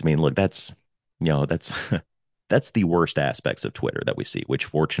eyes. I mean, look, that's that's the worst aspects of Twitter that we see, which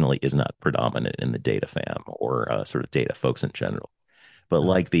fortunately is not predominant in the data fam or sort of data folks in general. But Uh,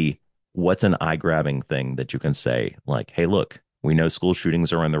 like the what's an eye grabbing thing that you can say, like, hey, look, we know school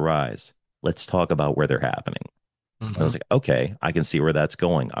shootings are on the rise. Let's talk about where they're happening. I mhm. was like, okay, I can see where that's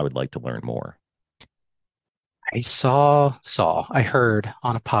going. I would like to learn more. I heard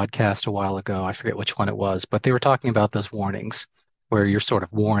on a podcast a while ago, I forget which one it was, but they were talking about those warnings where you're sort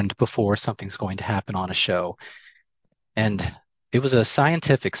of warned before something's going to happen on a show. And it was a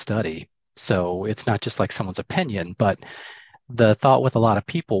scientific study. So it's not just like someone's opinion, but the thought with a lot of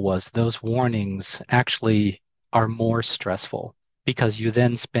people was those warnings actually are more stressful because you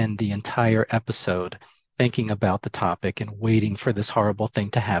then spend the entire episode thinking about the topic and waiting for this horrible thing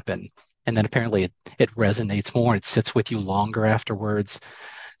to happen. And then apparently it resonates more. It sits with you longer afterwards.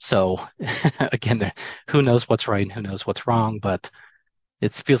 So again, who knows what's right and who knows what's wrong, but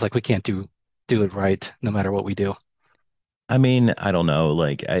it feels like we can't do it right no matter what we do. I mean, I don't know.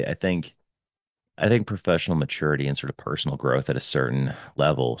 Like, I think professional maturity and sort of personal growth at a certain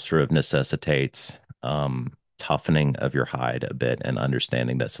level sort of necessitates toughening of your hide a bit and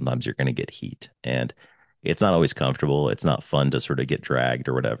understanding that sometimes you're going to get heat and it's not always comfortable. It's not fun to sort of get dragged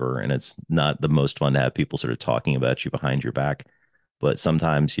or whatever. And it's not the most fun to have people sort of talking about you behind your back. But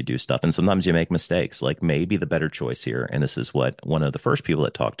sometimes you do stuff and sometimes you make mistakes. Like maybe the better choice here, and this is what one of the first people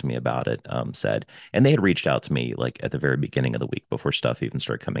that talked to me about it said, and they had reached out to me like at the very beginning of the week before stuff even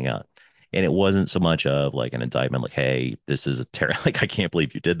started coming out. And it wasn't so much of like an indictment, like, hey, this is a terrible, like, I can't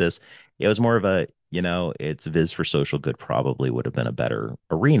believe you did this. It was more of a, it's Viz for social good probably would have been a better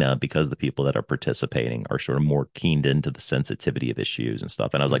arena because the people that are participating are sort of more keened into the sensitivity of issues and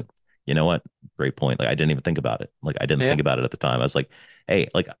stuff. And I was Mm. like, you know what? Great point. Like, I didn't even think about it. Like, I didn't Yeah, think about it at the time. I was like, hey,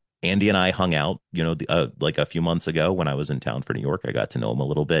 like, Andy and I hung out, like a few months ago when I was in town for New York. I got to know him a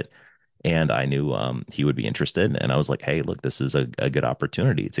little bit and I knew he would be interested. And I was like, hey, look, this is a good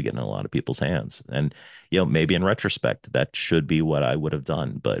opportunity to get in a lot of people's hands. And, maybe in retrospect, that should be what I would have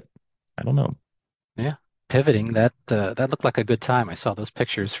done, but I don't know. yeah. Pivoting, that looked like a good time. I saw those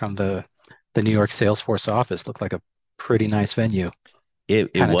pictures from the New York Salesforce office. Looked like a pretty nice venue. it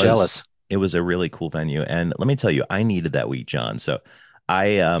it Kind of was jealous. it was a really cool venue, and let me tell you, I needed that week, John. So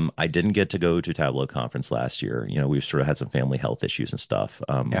I didn't get to go to Tableau conference last year. We've sort of had some family health issues and stuff,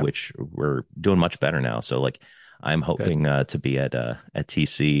 Yeah, which we're doing much better now. So like I'm good. hoping to be at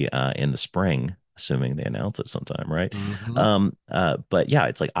TC in the spring, assuming they announce it sometime, right? Hmm. But yeah,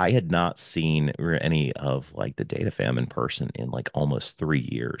 it's like I had not seen any of like the data fam in person in like almost 3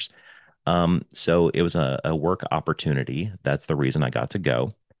 years. So it was a work opportunity. That's the reason I got to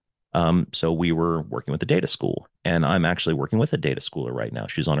go. So we were working with the data school, and I'm actually working with a data schooler right now.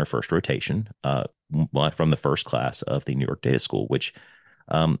 She's on her first rotation, from the first class of the New York Data School, which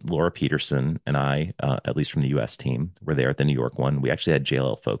Laura Peterson and I, at least from the U.S. team, were there at the New York one. We actually had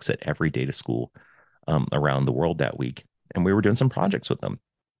JLL folks at every data school around the world that week, and we were doing some projects with them.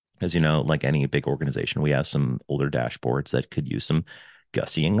 As you know, like any big organization, we have some older dashboards that could use some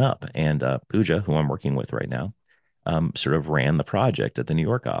gussying up. And Pooja, who I'm working with right now, sort of ran the project at the New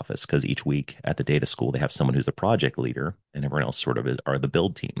York office because each week at the data school, they have someone who's the project leader and everyone else sort of are the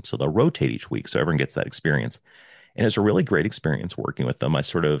build team. So they'll rotate each week. So everyone gets that experience. And it's a really great experience working with them. I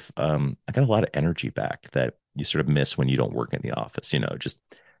got a lot of energy back that you sort of miss when you don't work in the office, just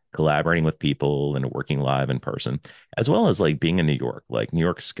collaborating with people and working live in person, as well as like being in New York. Like New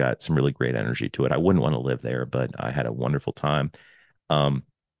York's got some really great energy to it. I wouldn't want to live there, but I had a wonderful time. Um,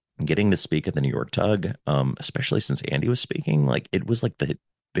 Getting to speak at the New York Tug, especially since Andy was speaking, like it was like the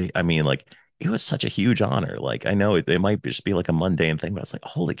big, I mean, like it was such a huge honor. Like I know it might just be like a mundane thing, but I was like,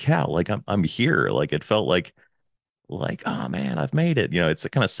 holy cow, like I'm here. Like it felt like, oh man, I've made it. It's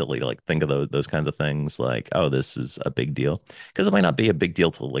kind of silly to like think of those kinds of things like, oh, this is a big deal. Because it might not be a big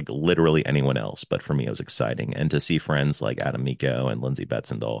deal to like literally anyone else, but for me it was exciting. And to see friends like Adam Miko and Lindsay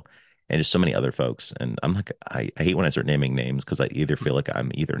Betzendahl and just so many other folks. And I'm like, I hate when I start naming names because I either feel like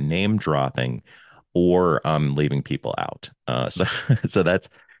I'm either name dropping or I'm leaving people out. So so that's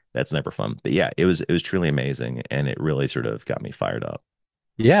never fun. But yeah, it was truly amazing and it really sort of got me fired up.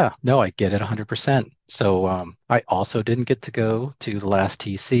 Yeah, no, I get it 100%. So I also didn't get to go to the last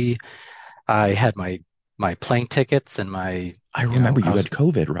TC. I had my plane tickets and my, I you know, remember you had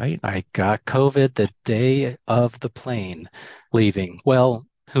COVID, right? I got COVID the day of the plane leaving. Well,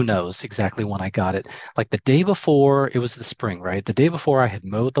 who knows exactly when I got it. Like the day before, it was the spring, right? The day before I had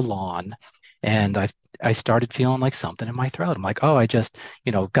mowed the lawn and I started feeling like something in my throat. I'm like, oh, I just,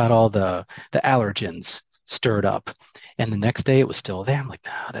 got all the allergens stirred up. And the next day it was still there. I'm like,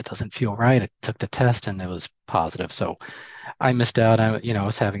 no, that doesn't feel right. I took the test and it was positive. So I missed out. I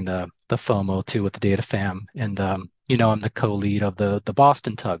was having the FOMO too with the Data Fam, and I'm the co-lead of the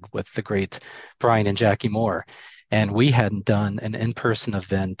Boston Tug with the great Brian and Jackie Moore, and we hadn't done an in-person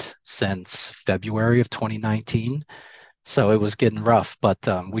event since February of 2019, so it was getting rough. But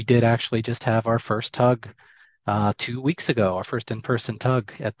we did actually just have our first tug 2 weeks ago, our first in-person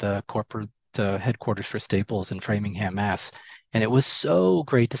tug at the corporate headquarters for Staples in Framingham, Mass. And it was so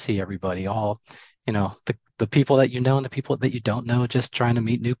great to see everybody, all, the people that you know and the people that you don't know, just trying to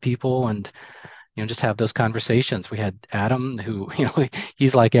meet new people and, just have those conversations. We had Adam, who,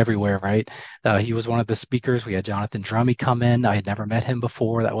 he's like everywhere, right? He was one of the speakers. We had Jonathan Drummy come in. I had never met him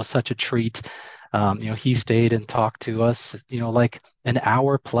before. That was such a treat. He stayed and talked to us, like an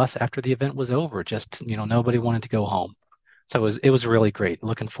hour plus after the event was over. Just, nobody wanted to go home. So it was really great.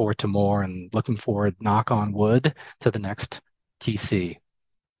 Looking forward to more and looking forward, knock on wood, to the next TC.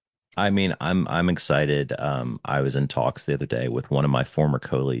 I mean, I'm excited. I was in talks the other day with one of my former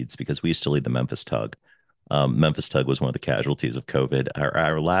co-leads because we used to lead the Memphis Tug. Memphis Tug was one of the casualties of COVID.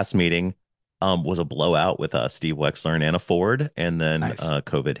 Our last meeting was a blowout with Steve Wexler and Anna Ford, and then Nice.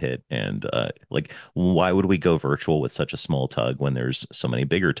 COVID hit. And like, why would we go virtual with such a small tug when there's so many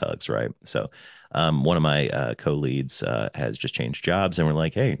bigger tugs, right? So, one of my co-leads has just changed jobs, and we're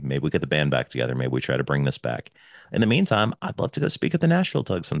like, hey, maybe we get the band back together. Maybe we try to bring this back. In the meantime, I'd love to go speak at the Nashville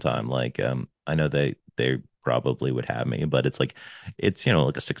Tug sometime. Like, I know they probably would have me, but it's like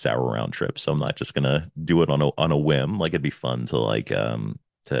a 6 hour round trip, so I'm not just gonna do it on a whim. Like it'd be fun to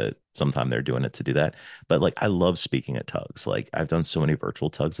to sometime they're doing it to do that. But like I love speaking at tugs. Like I've done so many virtual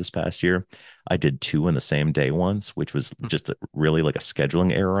tugs this past year. I did two in the same day once, which was just really like a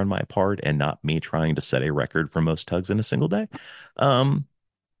scheduling error on my part and not me trying to set a record for most tugs in a single day. Um,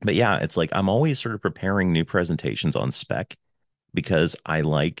 but yeah, it's like I'm always sort of preparing new presentations on spec because I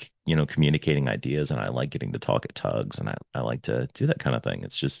like, communicating ideas and I like getting to talk at tugs and I like to do that kind of thing.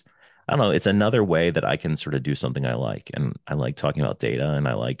 It's just, I don't know, it's another way that I can sort of do something I like. And I like talking about data and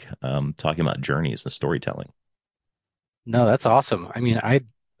I like talking about journeys and storytelling. No, that's awesome. I mean, I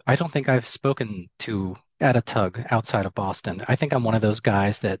don't think I've spoken to at a tug outside of Boston. I think I'm one of those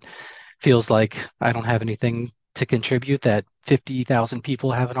guys that feels like I don't have anything to contribute that 50,000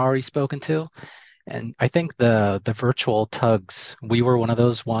 people haven't already spoken to. And I think the virtual tugs, we were one of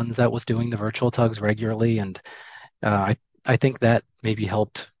those ones that was doing the virtual tugs regularly, and I think that maybe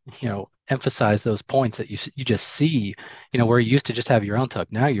helped, emphasize those points that you just see, where you used to just have your own tug.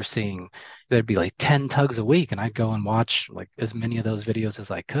 Now you're seeing there'd be like 10 tugs a week, and I'd go and watch like as many of those videos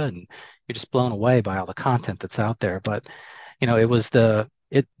as I could, and you're just blown away by all the content that's out there. But, it was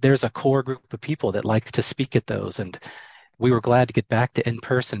there's a core group of people that likes to speak at those, and we were glad to get back to in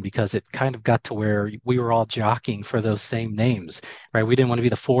person because it kind of got to where we were all jockeying for those same names, right? We didn't want to be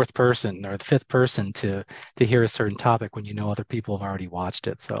the fourth person or the fifth person to hear a certain topic when other people have already watched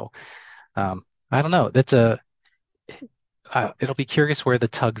it. So I don't know. It'll be curious where the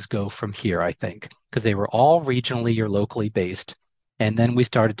tugs go from here, I think, because they were all regionally or locally based. And then we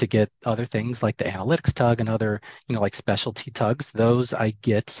started to get other things like the analytics tug and other, like specialty tugs. Those I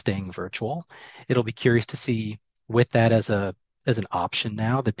get staying virtual. It'll be curious to see with that as an option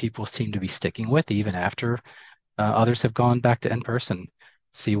now that people seem to be sticking with even after others have gone back to in person.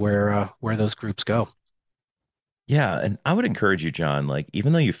 See where those groups go. Yeah, and I would encourage you, John, like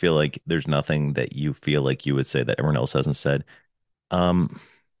even though you feel like there's nothing that you feel like you would say that everyone else hasn't said, um,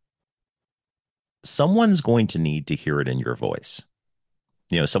 someone's going to need to hear it in your voice.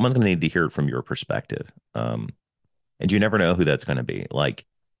 Someone's going to need to hear it from your perspective. And you never know who that's going to be. Like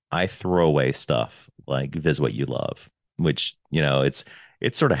I throw away stuff like Viz what you love, which, it's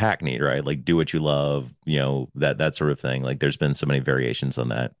sort of hackneyed, right? Like do what you love, that sort of thing. Like there's been so many variations on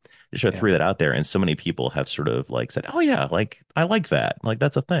that. Just sort of Yeah. threw that out there. And so many people have sort of like said, oh yeah, like I like that. Like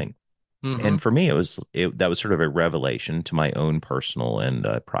that's a thing. Hmm. And for me, that was sort of a revelation to my own personal and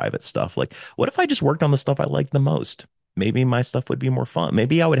private stuff. Like, what if I just worked on the stuff I like the most? Maybe my stuff would be more fun.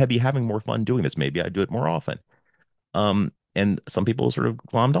 Maybe I would be having more fun doing this. Maybe I'd do it more often. And some people sort of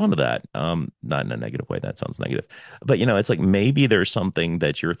glommed onto that. Not in a negative way. That sounds negative. But it's like maybe there's something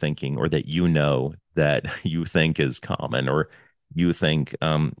that you're thinking or that that you think is common, or you think,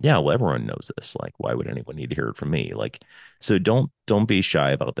 yeah, well, everyone knows this. Like, why would anyone need to hear it from me? Like, so don't be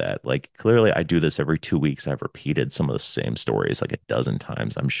shy about that. Like, clearly, I do this every 2 weeks. I've repeated some of the same stories like a dozen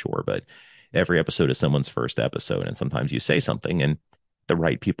times, I'm sure, but every episode is someone's first episode, and sometimes you say something, and the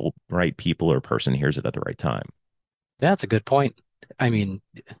right people or person hears it at the right time. That's a good point. I mean,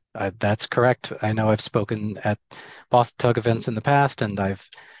 that's correct. I know I've spoken at Boston Tug events in the past, and I've,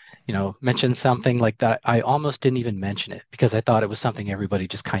 mentioned something like that. I almost didn't even mention it because I thought it was something everybody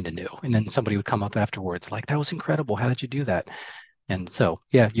just kind of knew. And then somebody would come up afterwards, like, that was incredible. How did you do that? And so,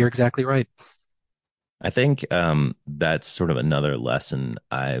 yeah, you're exactly right. I think that's sort of another lesson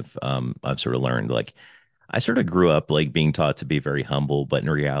I've sort of learned. Like I sort of grew up like being taught to be very humble, but in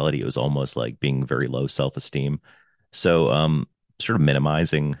reality, it was almost like being very low self-esteem. So, sort of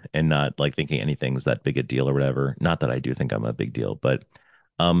minimizing and not like thinking anything's that big a deal or whatever. Not that I do think I'm a big deal, but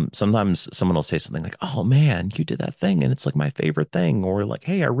sometimes someone will say something like, "Oh man, you did that thing, and it's like my favorite thing," or like,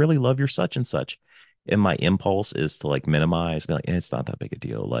 "Hey, I really love your such and such." And my impulse is to like minimize, be like, it's not that big a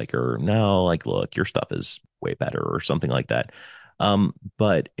deal, like, or no, like, look, your stuff is way better, or something like that.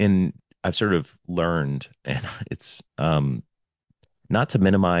 But in I've sort of learned, and it's not to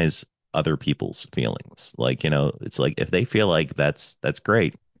minimize other people's feelings. Like, it's like if they feel like that's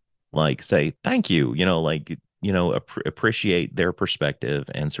great, like say thank you, like appreciate their perspective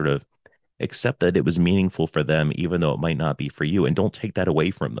and sort of accept that it was meaningful for them, even though it might not be for you, and don't take that away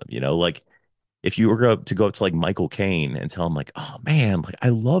from them. Like if you were to go up to like Michael Caine and tell him like, oh man, like I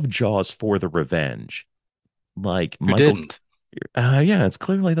love Jaws for the revenge. Like Who Michael, didn't? yeah, it's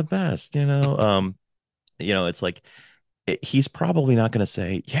clearly the best. It's like he's probably not going to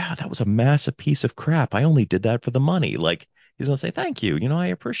say, yeah, that was a massive piece of crap. I only did that for the money. Like he's going to say, thank you. I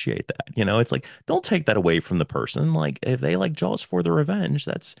appreciate that. It's like, don't take that away from the person. Like if they like Jaws for the revenge,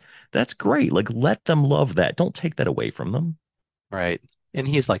 that's great. Like let them love that. Don't take that away from them. Right. And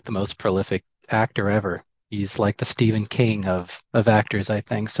he's like the most prolific actor ever. He's like the Stephen King of actors, I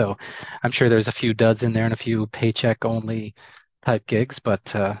think. So I'm sure there's a few duds in there and a few paycheck only type gigs,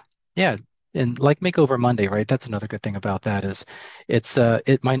 but yeah, and like Makeover Monday, right? That's another good thing about that is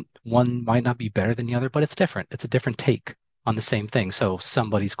it might one might not be better than the other, but it's different. It's a different take on the same thing. So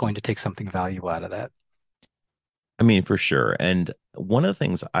somebody's going to take something value out of that. I mean, for sure. And one of the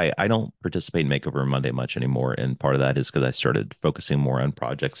things I don't participate in Makeover Monday much anymore. And part of that is because I started focusing more on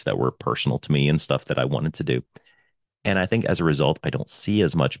projects that were personal to me and stuff that I wanted to do. And I think as a result, I don't see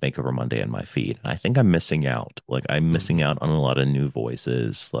as much Makeover Monday in my feed. I think I'm missing out. Like I'm missing Mhm. out on a lot of new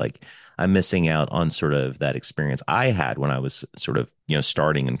voices. Like I'm missing out on sort of that experience I had when I was sort of,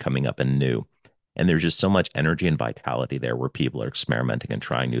 starting and coming up and new. And there's just so much energy and vitality there where people are experimenting and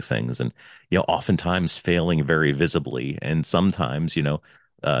trying new things and, oftentimes failing very visibly and sometimes,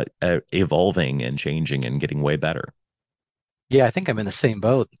 evolving and changing and getting way better. Yeah, I think I'm in the same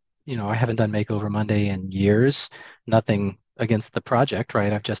boat. I haven't done Makeover Monday in years. Nothing against the project,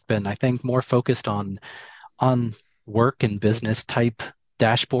 right? I've just been, I think, more focused on work and business type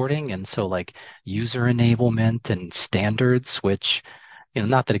dashboarding, and so like user enablement and standards, which,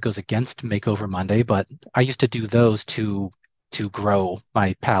 not that it goes against Makeover Monday, but I used to do those to grow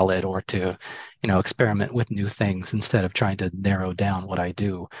my palette or to, experiment with new things instead of trying to narrow down what I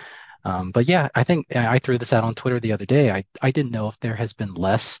do. But yeah, I think I threw this out on Twitter the other day. I didn't know if there has been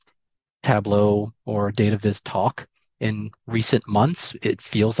less Tableau or DataViz talk in recent months. It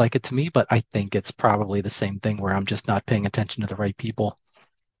feels like it to me, but I think it's probably the same thing where I'm just not paying attention to the right people.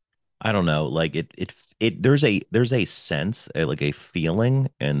 I don't know, like there's a sense, like a feeling,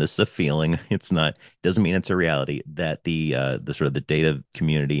 and this is a feeling. It's not doesn't mean it's a reality that the sort of the data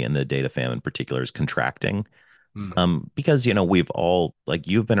community and the data fam in particular is contracting. Mm, Because we've all like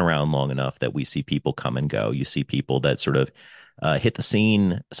you've been around long enough that we see people come and go. You see people that sort of hit the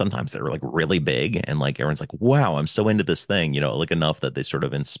scene. Sometimes they're like really big, and like everyone's like, "Wow, I'm so into this thing," like enough that they sort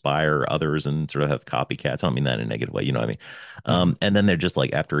of inspire others and sort of have copycats. I don't mean that in a negative way, you know what I mean? mhm. And then they're just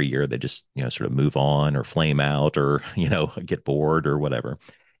like after a year, they just sort of move on or flame out or get bored or whatever.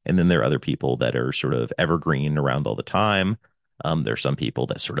 And then there are other people that are sort of evergreen around all the time. There's some people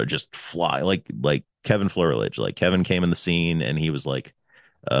that sort of just fly, like Kevin Flerlich. Like Kevin came in the scene and he was like,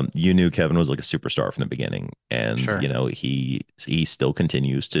 you knew Kevin was like a superstar from the beginning, and Sure. he still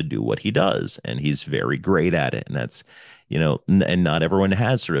continues to do what he does, and he's very great at it. And that's and not everyone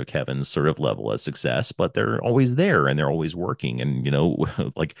has sort of Kevin's sort of level of success, but they're always there and they're always working. And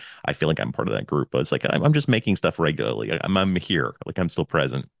like I feel like I'm part of that group, but it's like I'm just making stuff regularly. I'm here, like I'm still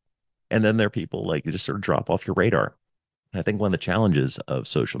present. And then there are people like just sort of drop off your radar. I think one of the challenges of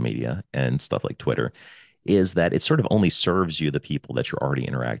social media and stuff like Twitter is that it sort of only serves you the people that you're already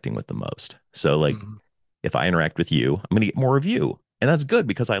interacting with the most. So like Mhm. if I interact with you, I'm going to get more of you. And that's good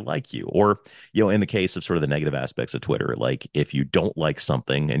because I like you. Or, in the case of sort of the negative aspects of Twitter, like if you don't like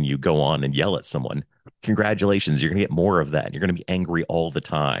something and you go on and yell at someone, congratulations, you're going to get more of that. You're going to be angry all the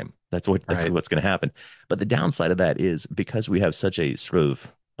time. That's Right. what's going to happen. But the downside of that is because we have such a sort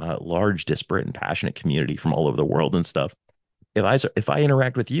of large, disparate, and passionate community from all over the world and stuff. If I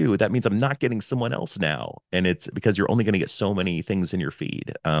interact with you, that means I'm not getting someone else now, and it's because you're only going to get so many things in your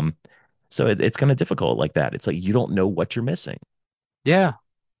feed. So it's kind of difficult like that. It's like you don't know what you're missing. Yeah.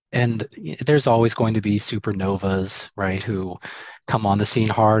 And there's always going to be supernovas, right, who come on the scene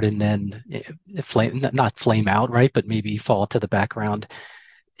hard and then flame, not flame out, right, but maybe fall to the background.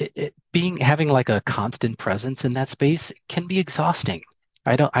 Having like a constant presence in that space can be exhausting.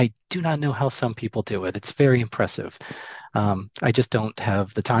 I do not know how some people do it. It's very impressive. I just don't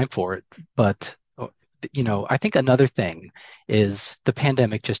have the time for it. But I think another thing is the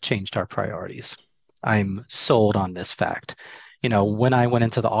pandemic just changed our priorities. I'm sold on this fact. When I went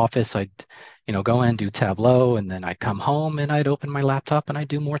into the office, I'd, go in and do Tableau, and then I'd come home and I'd open my laptop and I'd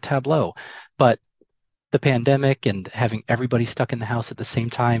do more Tableau. But the pandemic and having everybody stuck in the house at the same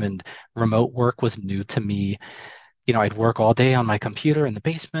time and remote work was new to me. I'd work all day on my computer in the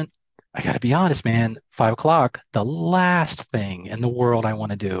basement. I got to be honest, man, 5 o'clock, the last thing in the world I want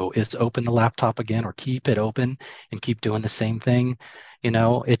to do is open the laptop again or keep it open and keep doing the same thing.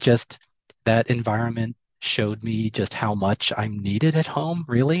 That environment showed me just how much I'm needed at home,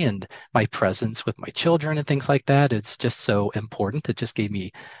 really, and my presence with my children and things like that. It's just so important. It just gave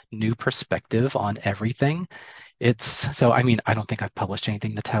me new perspective on everything. I mean, I don't think I've published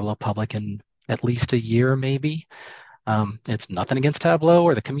anything to Tableau Public in at least a year, maybe. It's nothing against Tableau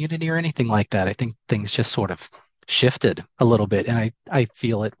or the community or anything like that. I think things just sort of shifted a little bit, and I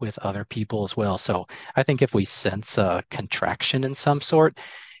feel it with other people as well. So I think if we sense a contraction in some sort,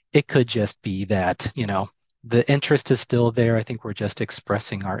 it could just be that, the interest is still there. I think we're just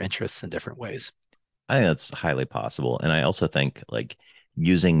expressing our interests in different ways. I think that's highly possible. And I also think like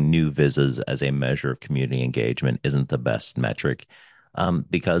using new visas as a measure of community engagement isn't the best metric,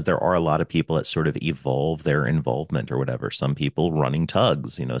 because there are a lot of people that sort of evolve their involvement or whatever. Some people running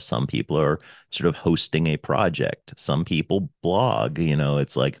tugs, some people are sort of hosting a project. Some people blog,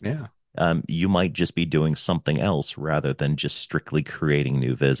 it's like Yeah. you might just be doing something else rather than just strictly creating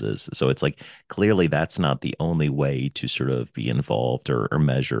new visas. So it's like clearly that's not the only way to sort of be involved or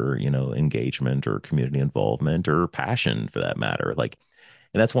measure, engagement or community involvement or passion for that matter. Like,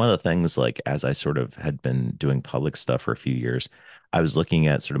 and that's one of the things, like, as I sort of had been doing public stuff for a few years, I was looking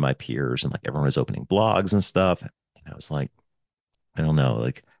at sort of my peers and like everyone was opening blogs and stuff. And I was like, I don't know,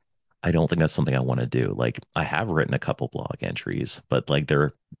 like, I don't think that's something I want to do. Like I have written a couple blog entries, but like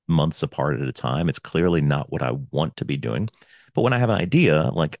they're months apart at a time. It's clearly not what I want to be doing. But when I have an idea,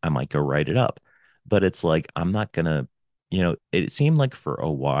 like I might go write it up. But it's like I'm not gonna, it seemed like for a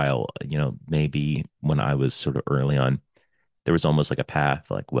while, maybe when I was sort of early on, there was almost like a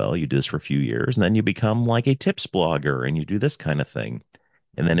path, like, well, you do this for a few years and then you become like a tips blogger and you do this kind of thing.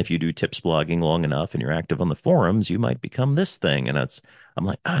 And then if you do tips blogging long enough and you're active on the forums, you might become this thing. And I'm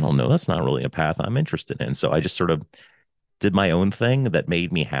like, I don't know, that's not really a path I'm interested in. So I just sort of did my own thing that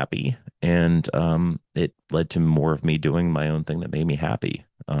made me happy. And it led to more of me doing my own thing that made me happy.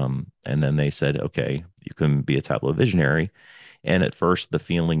 And then they said, okay, you can be a Tableau visionary. And at first, the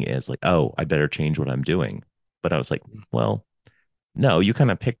feeling is like, oh, I better change what I'm doing. But I was like, well, no, you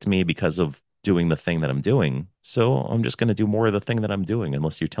kind of picked me because of doing the thing that I'm doing. So I'm just going to do more of the thing that I'm doing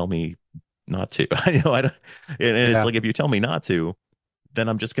unless you tell me not to. I don't, and it's Yeah. like if you tell me not to, then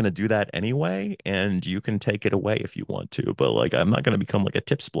I'm just going to do that anyway, and you can take it away if you want to. But like, I'm not going to become like a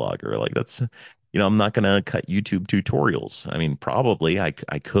tips blogger. Like that's, I'm not going to cut YouTube tutorials. I mean, probably I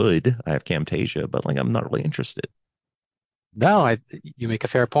could. I have Camtasia, but like, I'm not really interested. No, you make a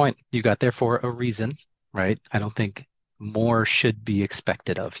fair point. You got there for a reason, right? I don't think more should be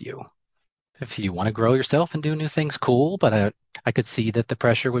expected of you. If you want to grow yourself and do new things, cool, but I could see that the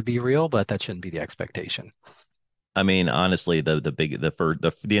pressure would be real, but that shouldn't be the expectation. I mean, honestly, the big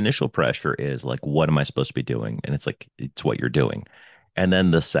the initial pressure is like, what am I supposed to be doing? And it's like it's what you're doing. And then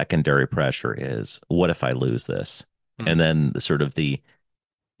the secondary pressure is, what if I lose this? And Hmm. then the sort of the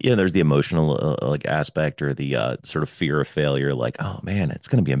there's the emotional like aspect or the sort of fear of failure, like, oh man, it's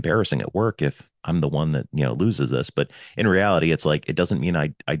going to be embarrassing at work if I'm the one that loses this. But in reality, it's like it doesn't mean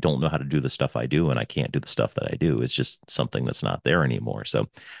I don't know how to do the stuff I do and I can't do the stuff that I do. It's just something that's not there anymore. So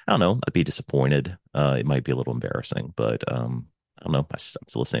I don't know. I'd be disappointed. It might be a little embarrassing, but I don't know. I'm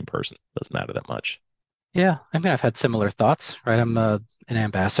still the same person. Doesn't matter that much. Yeah, I mean, I've had similar thoughts, right? I'm an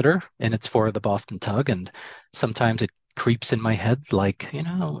ambassador, and it's for the Boston Tug, and sometimes it creeps in my head, like,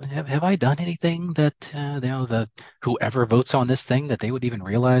 have I done anything that, the whoever votes on this thing that they would even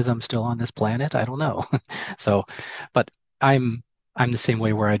realize I'm still on this planet? I don't know. So, but I'm I'm the same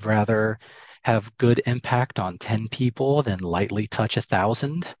way where I'd rather have good impact on 10 people than lightly touch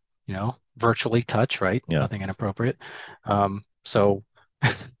 1,000, virtually touch, right? Yeah. Nothing inappropriate. So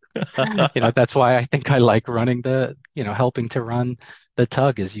that's why I think I like running helping to run the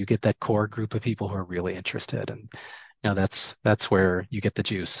tug is you get that core group of people who are really interested. And, that's where you get the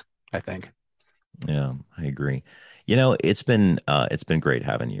juice, I think. Yeah, I agree. It's been great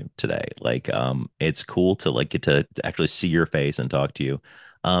having you today. Like, it's cool to like get to actually see your face and talk to you.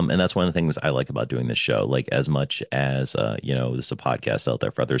 And that's one of the things I like about doing this show. Like, as much as this is a podcast out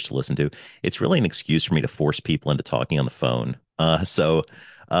there for others to listen to, it's really an excuse for me to force people into talking on the phone.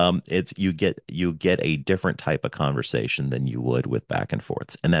 It's you get a different type of conversation than you would with back and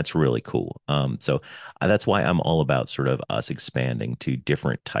forths, and that's really cool. That's why I'm all about sort of us expanding to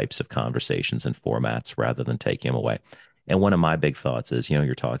different types of conversations and formats rather than taking them away. And one of my big thoughts is,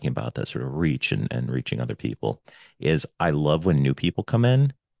 you're talking about that sort of reach and reaching other people, is I love when new people come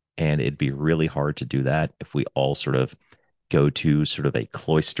in, and it'd be really hard to do that if we all sort of go to sort of a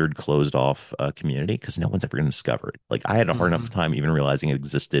cloistered, closed off community, because no one's ever going to discover it. Like, I had a hard enough Hmm. time even realizing it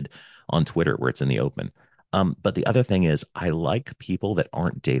existed on Twitter where it's in the open. But the other thing is, I like people that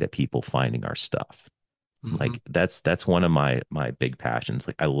aren't data people finding our stuff. Hmm. Like, that's one of my big passions.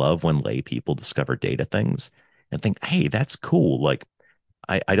 Like, I love when lay people discover data things and think, hey, that's cool. Like,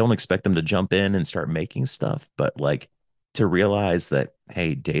 I don't expect them to jump in and start making stuff, but like to realize that,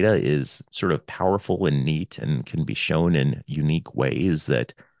 hey, data is sort of powerful and neat and can be shown in unique ways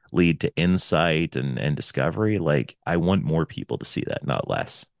that lead to insight and discovery. Like, I want more people to see that, not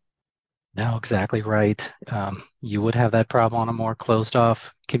less. No, exactly right. You would have that problem on a more closed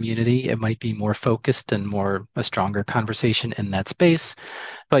off community. It might be more focused and more a stronger conversation in that space,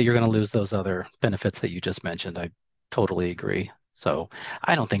 but you're going to lose those other benefits that you just mentioned. I totally agree. So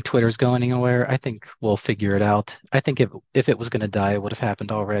I don't think Twitter's going anywhere. I think we'll figure it out. I think if it was going to die, it would have happened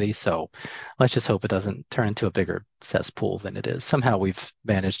already. So let's just hope it doesn't turn into a bigger cesspool than it is. Somehow we've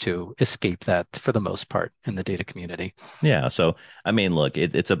managed to escape that for the most part in the data community. Yeah. So, I mean, look,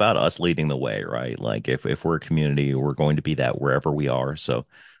 it's about us leading the way, right? Like, if we're a community, we're going to be that wherever we are. So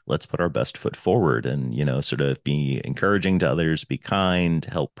let's put our best foot forward and, sort of be encouraging to others, be kind,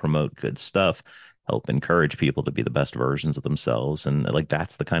 help promote good stuff, help encourage people to be the best versions of themselves. And like,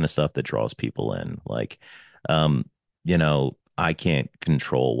 that's the kind of stuff that draws people in. Like, I can't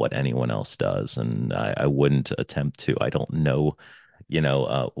control what anyone else does, and I wouldn't attempt to. I don't know, you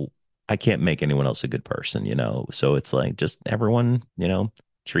know, I can't make anyone else a good person. So it's like, just everyone,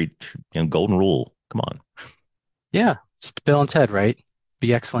 golden rule. Come on. Yeah, just Bill and Ted, right?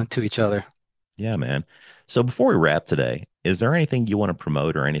 Be excellent to each other. Yeah, man. So before we wrap today, is there anything you want to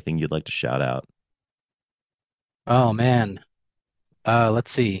promote or anything you'd like to shout out? Oh man. Let's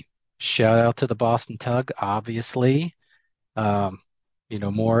see. Shout out to the Boston Tug, obviously. Um,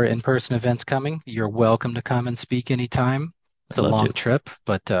 more in-person events coming. You're welcome to come and speak anytime. It's I'd a love long to. trip,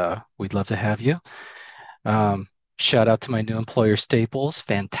 but we'd love to have you. Um, Shout out to my new employer, Staples.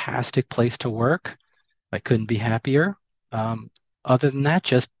 Fantastic place to work. I couldn't be happier. Um, Other than that,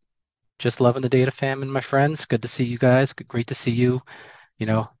 just loving the data fam and my friends. Good to see you guys. Great to see you,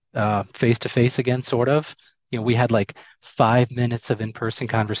 face to face again, sort of. We had like 5 minutes of in-person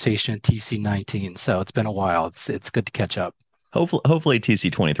conversation at TC19, so it's been a while. It's good to catch up. Hopefully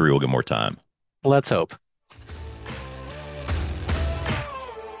TC23 will get more time. Let's hope.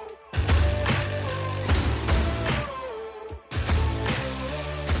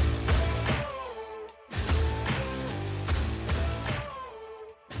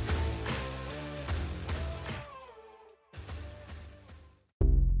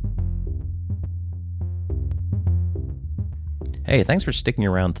 Hey, thanks for sticking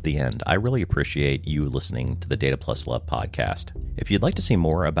around to the end. I really appreciate you listening to the Data Plus Love podcast. If you'd like to see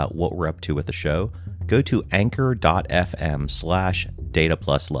more about what we're up to with the show, go to anchor.fm/data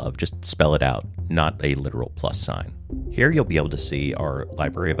plus love. Just spell it out, not a literal plus sign. Here you'll be able to see our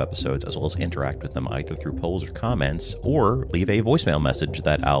library of episodes as well as interact with them either through polls or comments, or leave a voicemail message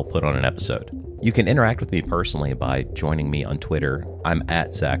that I'll put on an episode. You can interact with me personally by joining me on Twitter. I'm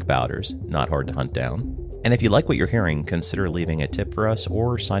at Zach Bowders, not hard to hunt down. And if you like what you're hearing, consider leaving a tip for us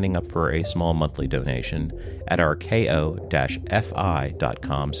or signing up for a small monthly donation at our ko-fi.com/data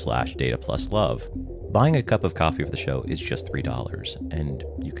plus love. Buying a cup of coffee for the show is just $3, and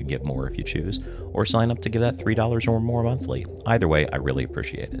you could get more if you choose, or sign up to give that $3 or more monthly. Either way, I really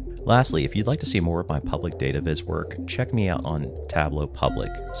appreciate it. Lastly, if you'd like to see more of my public data viz work, check me out on Tableau Public.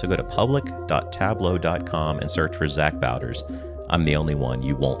 So go to public.tableau.com and search for Zach Bowders. I'm the only one.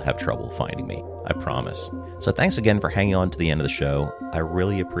 You won't have trouble finding me. I promise. So thanks again for hanging on to the end of the show. I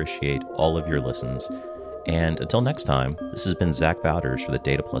really appreciate all of your listens. And until next time, this has been Zach Bowders for the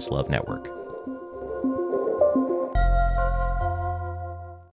Data Plus Love Network.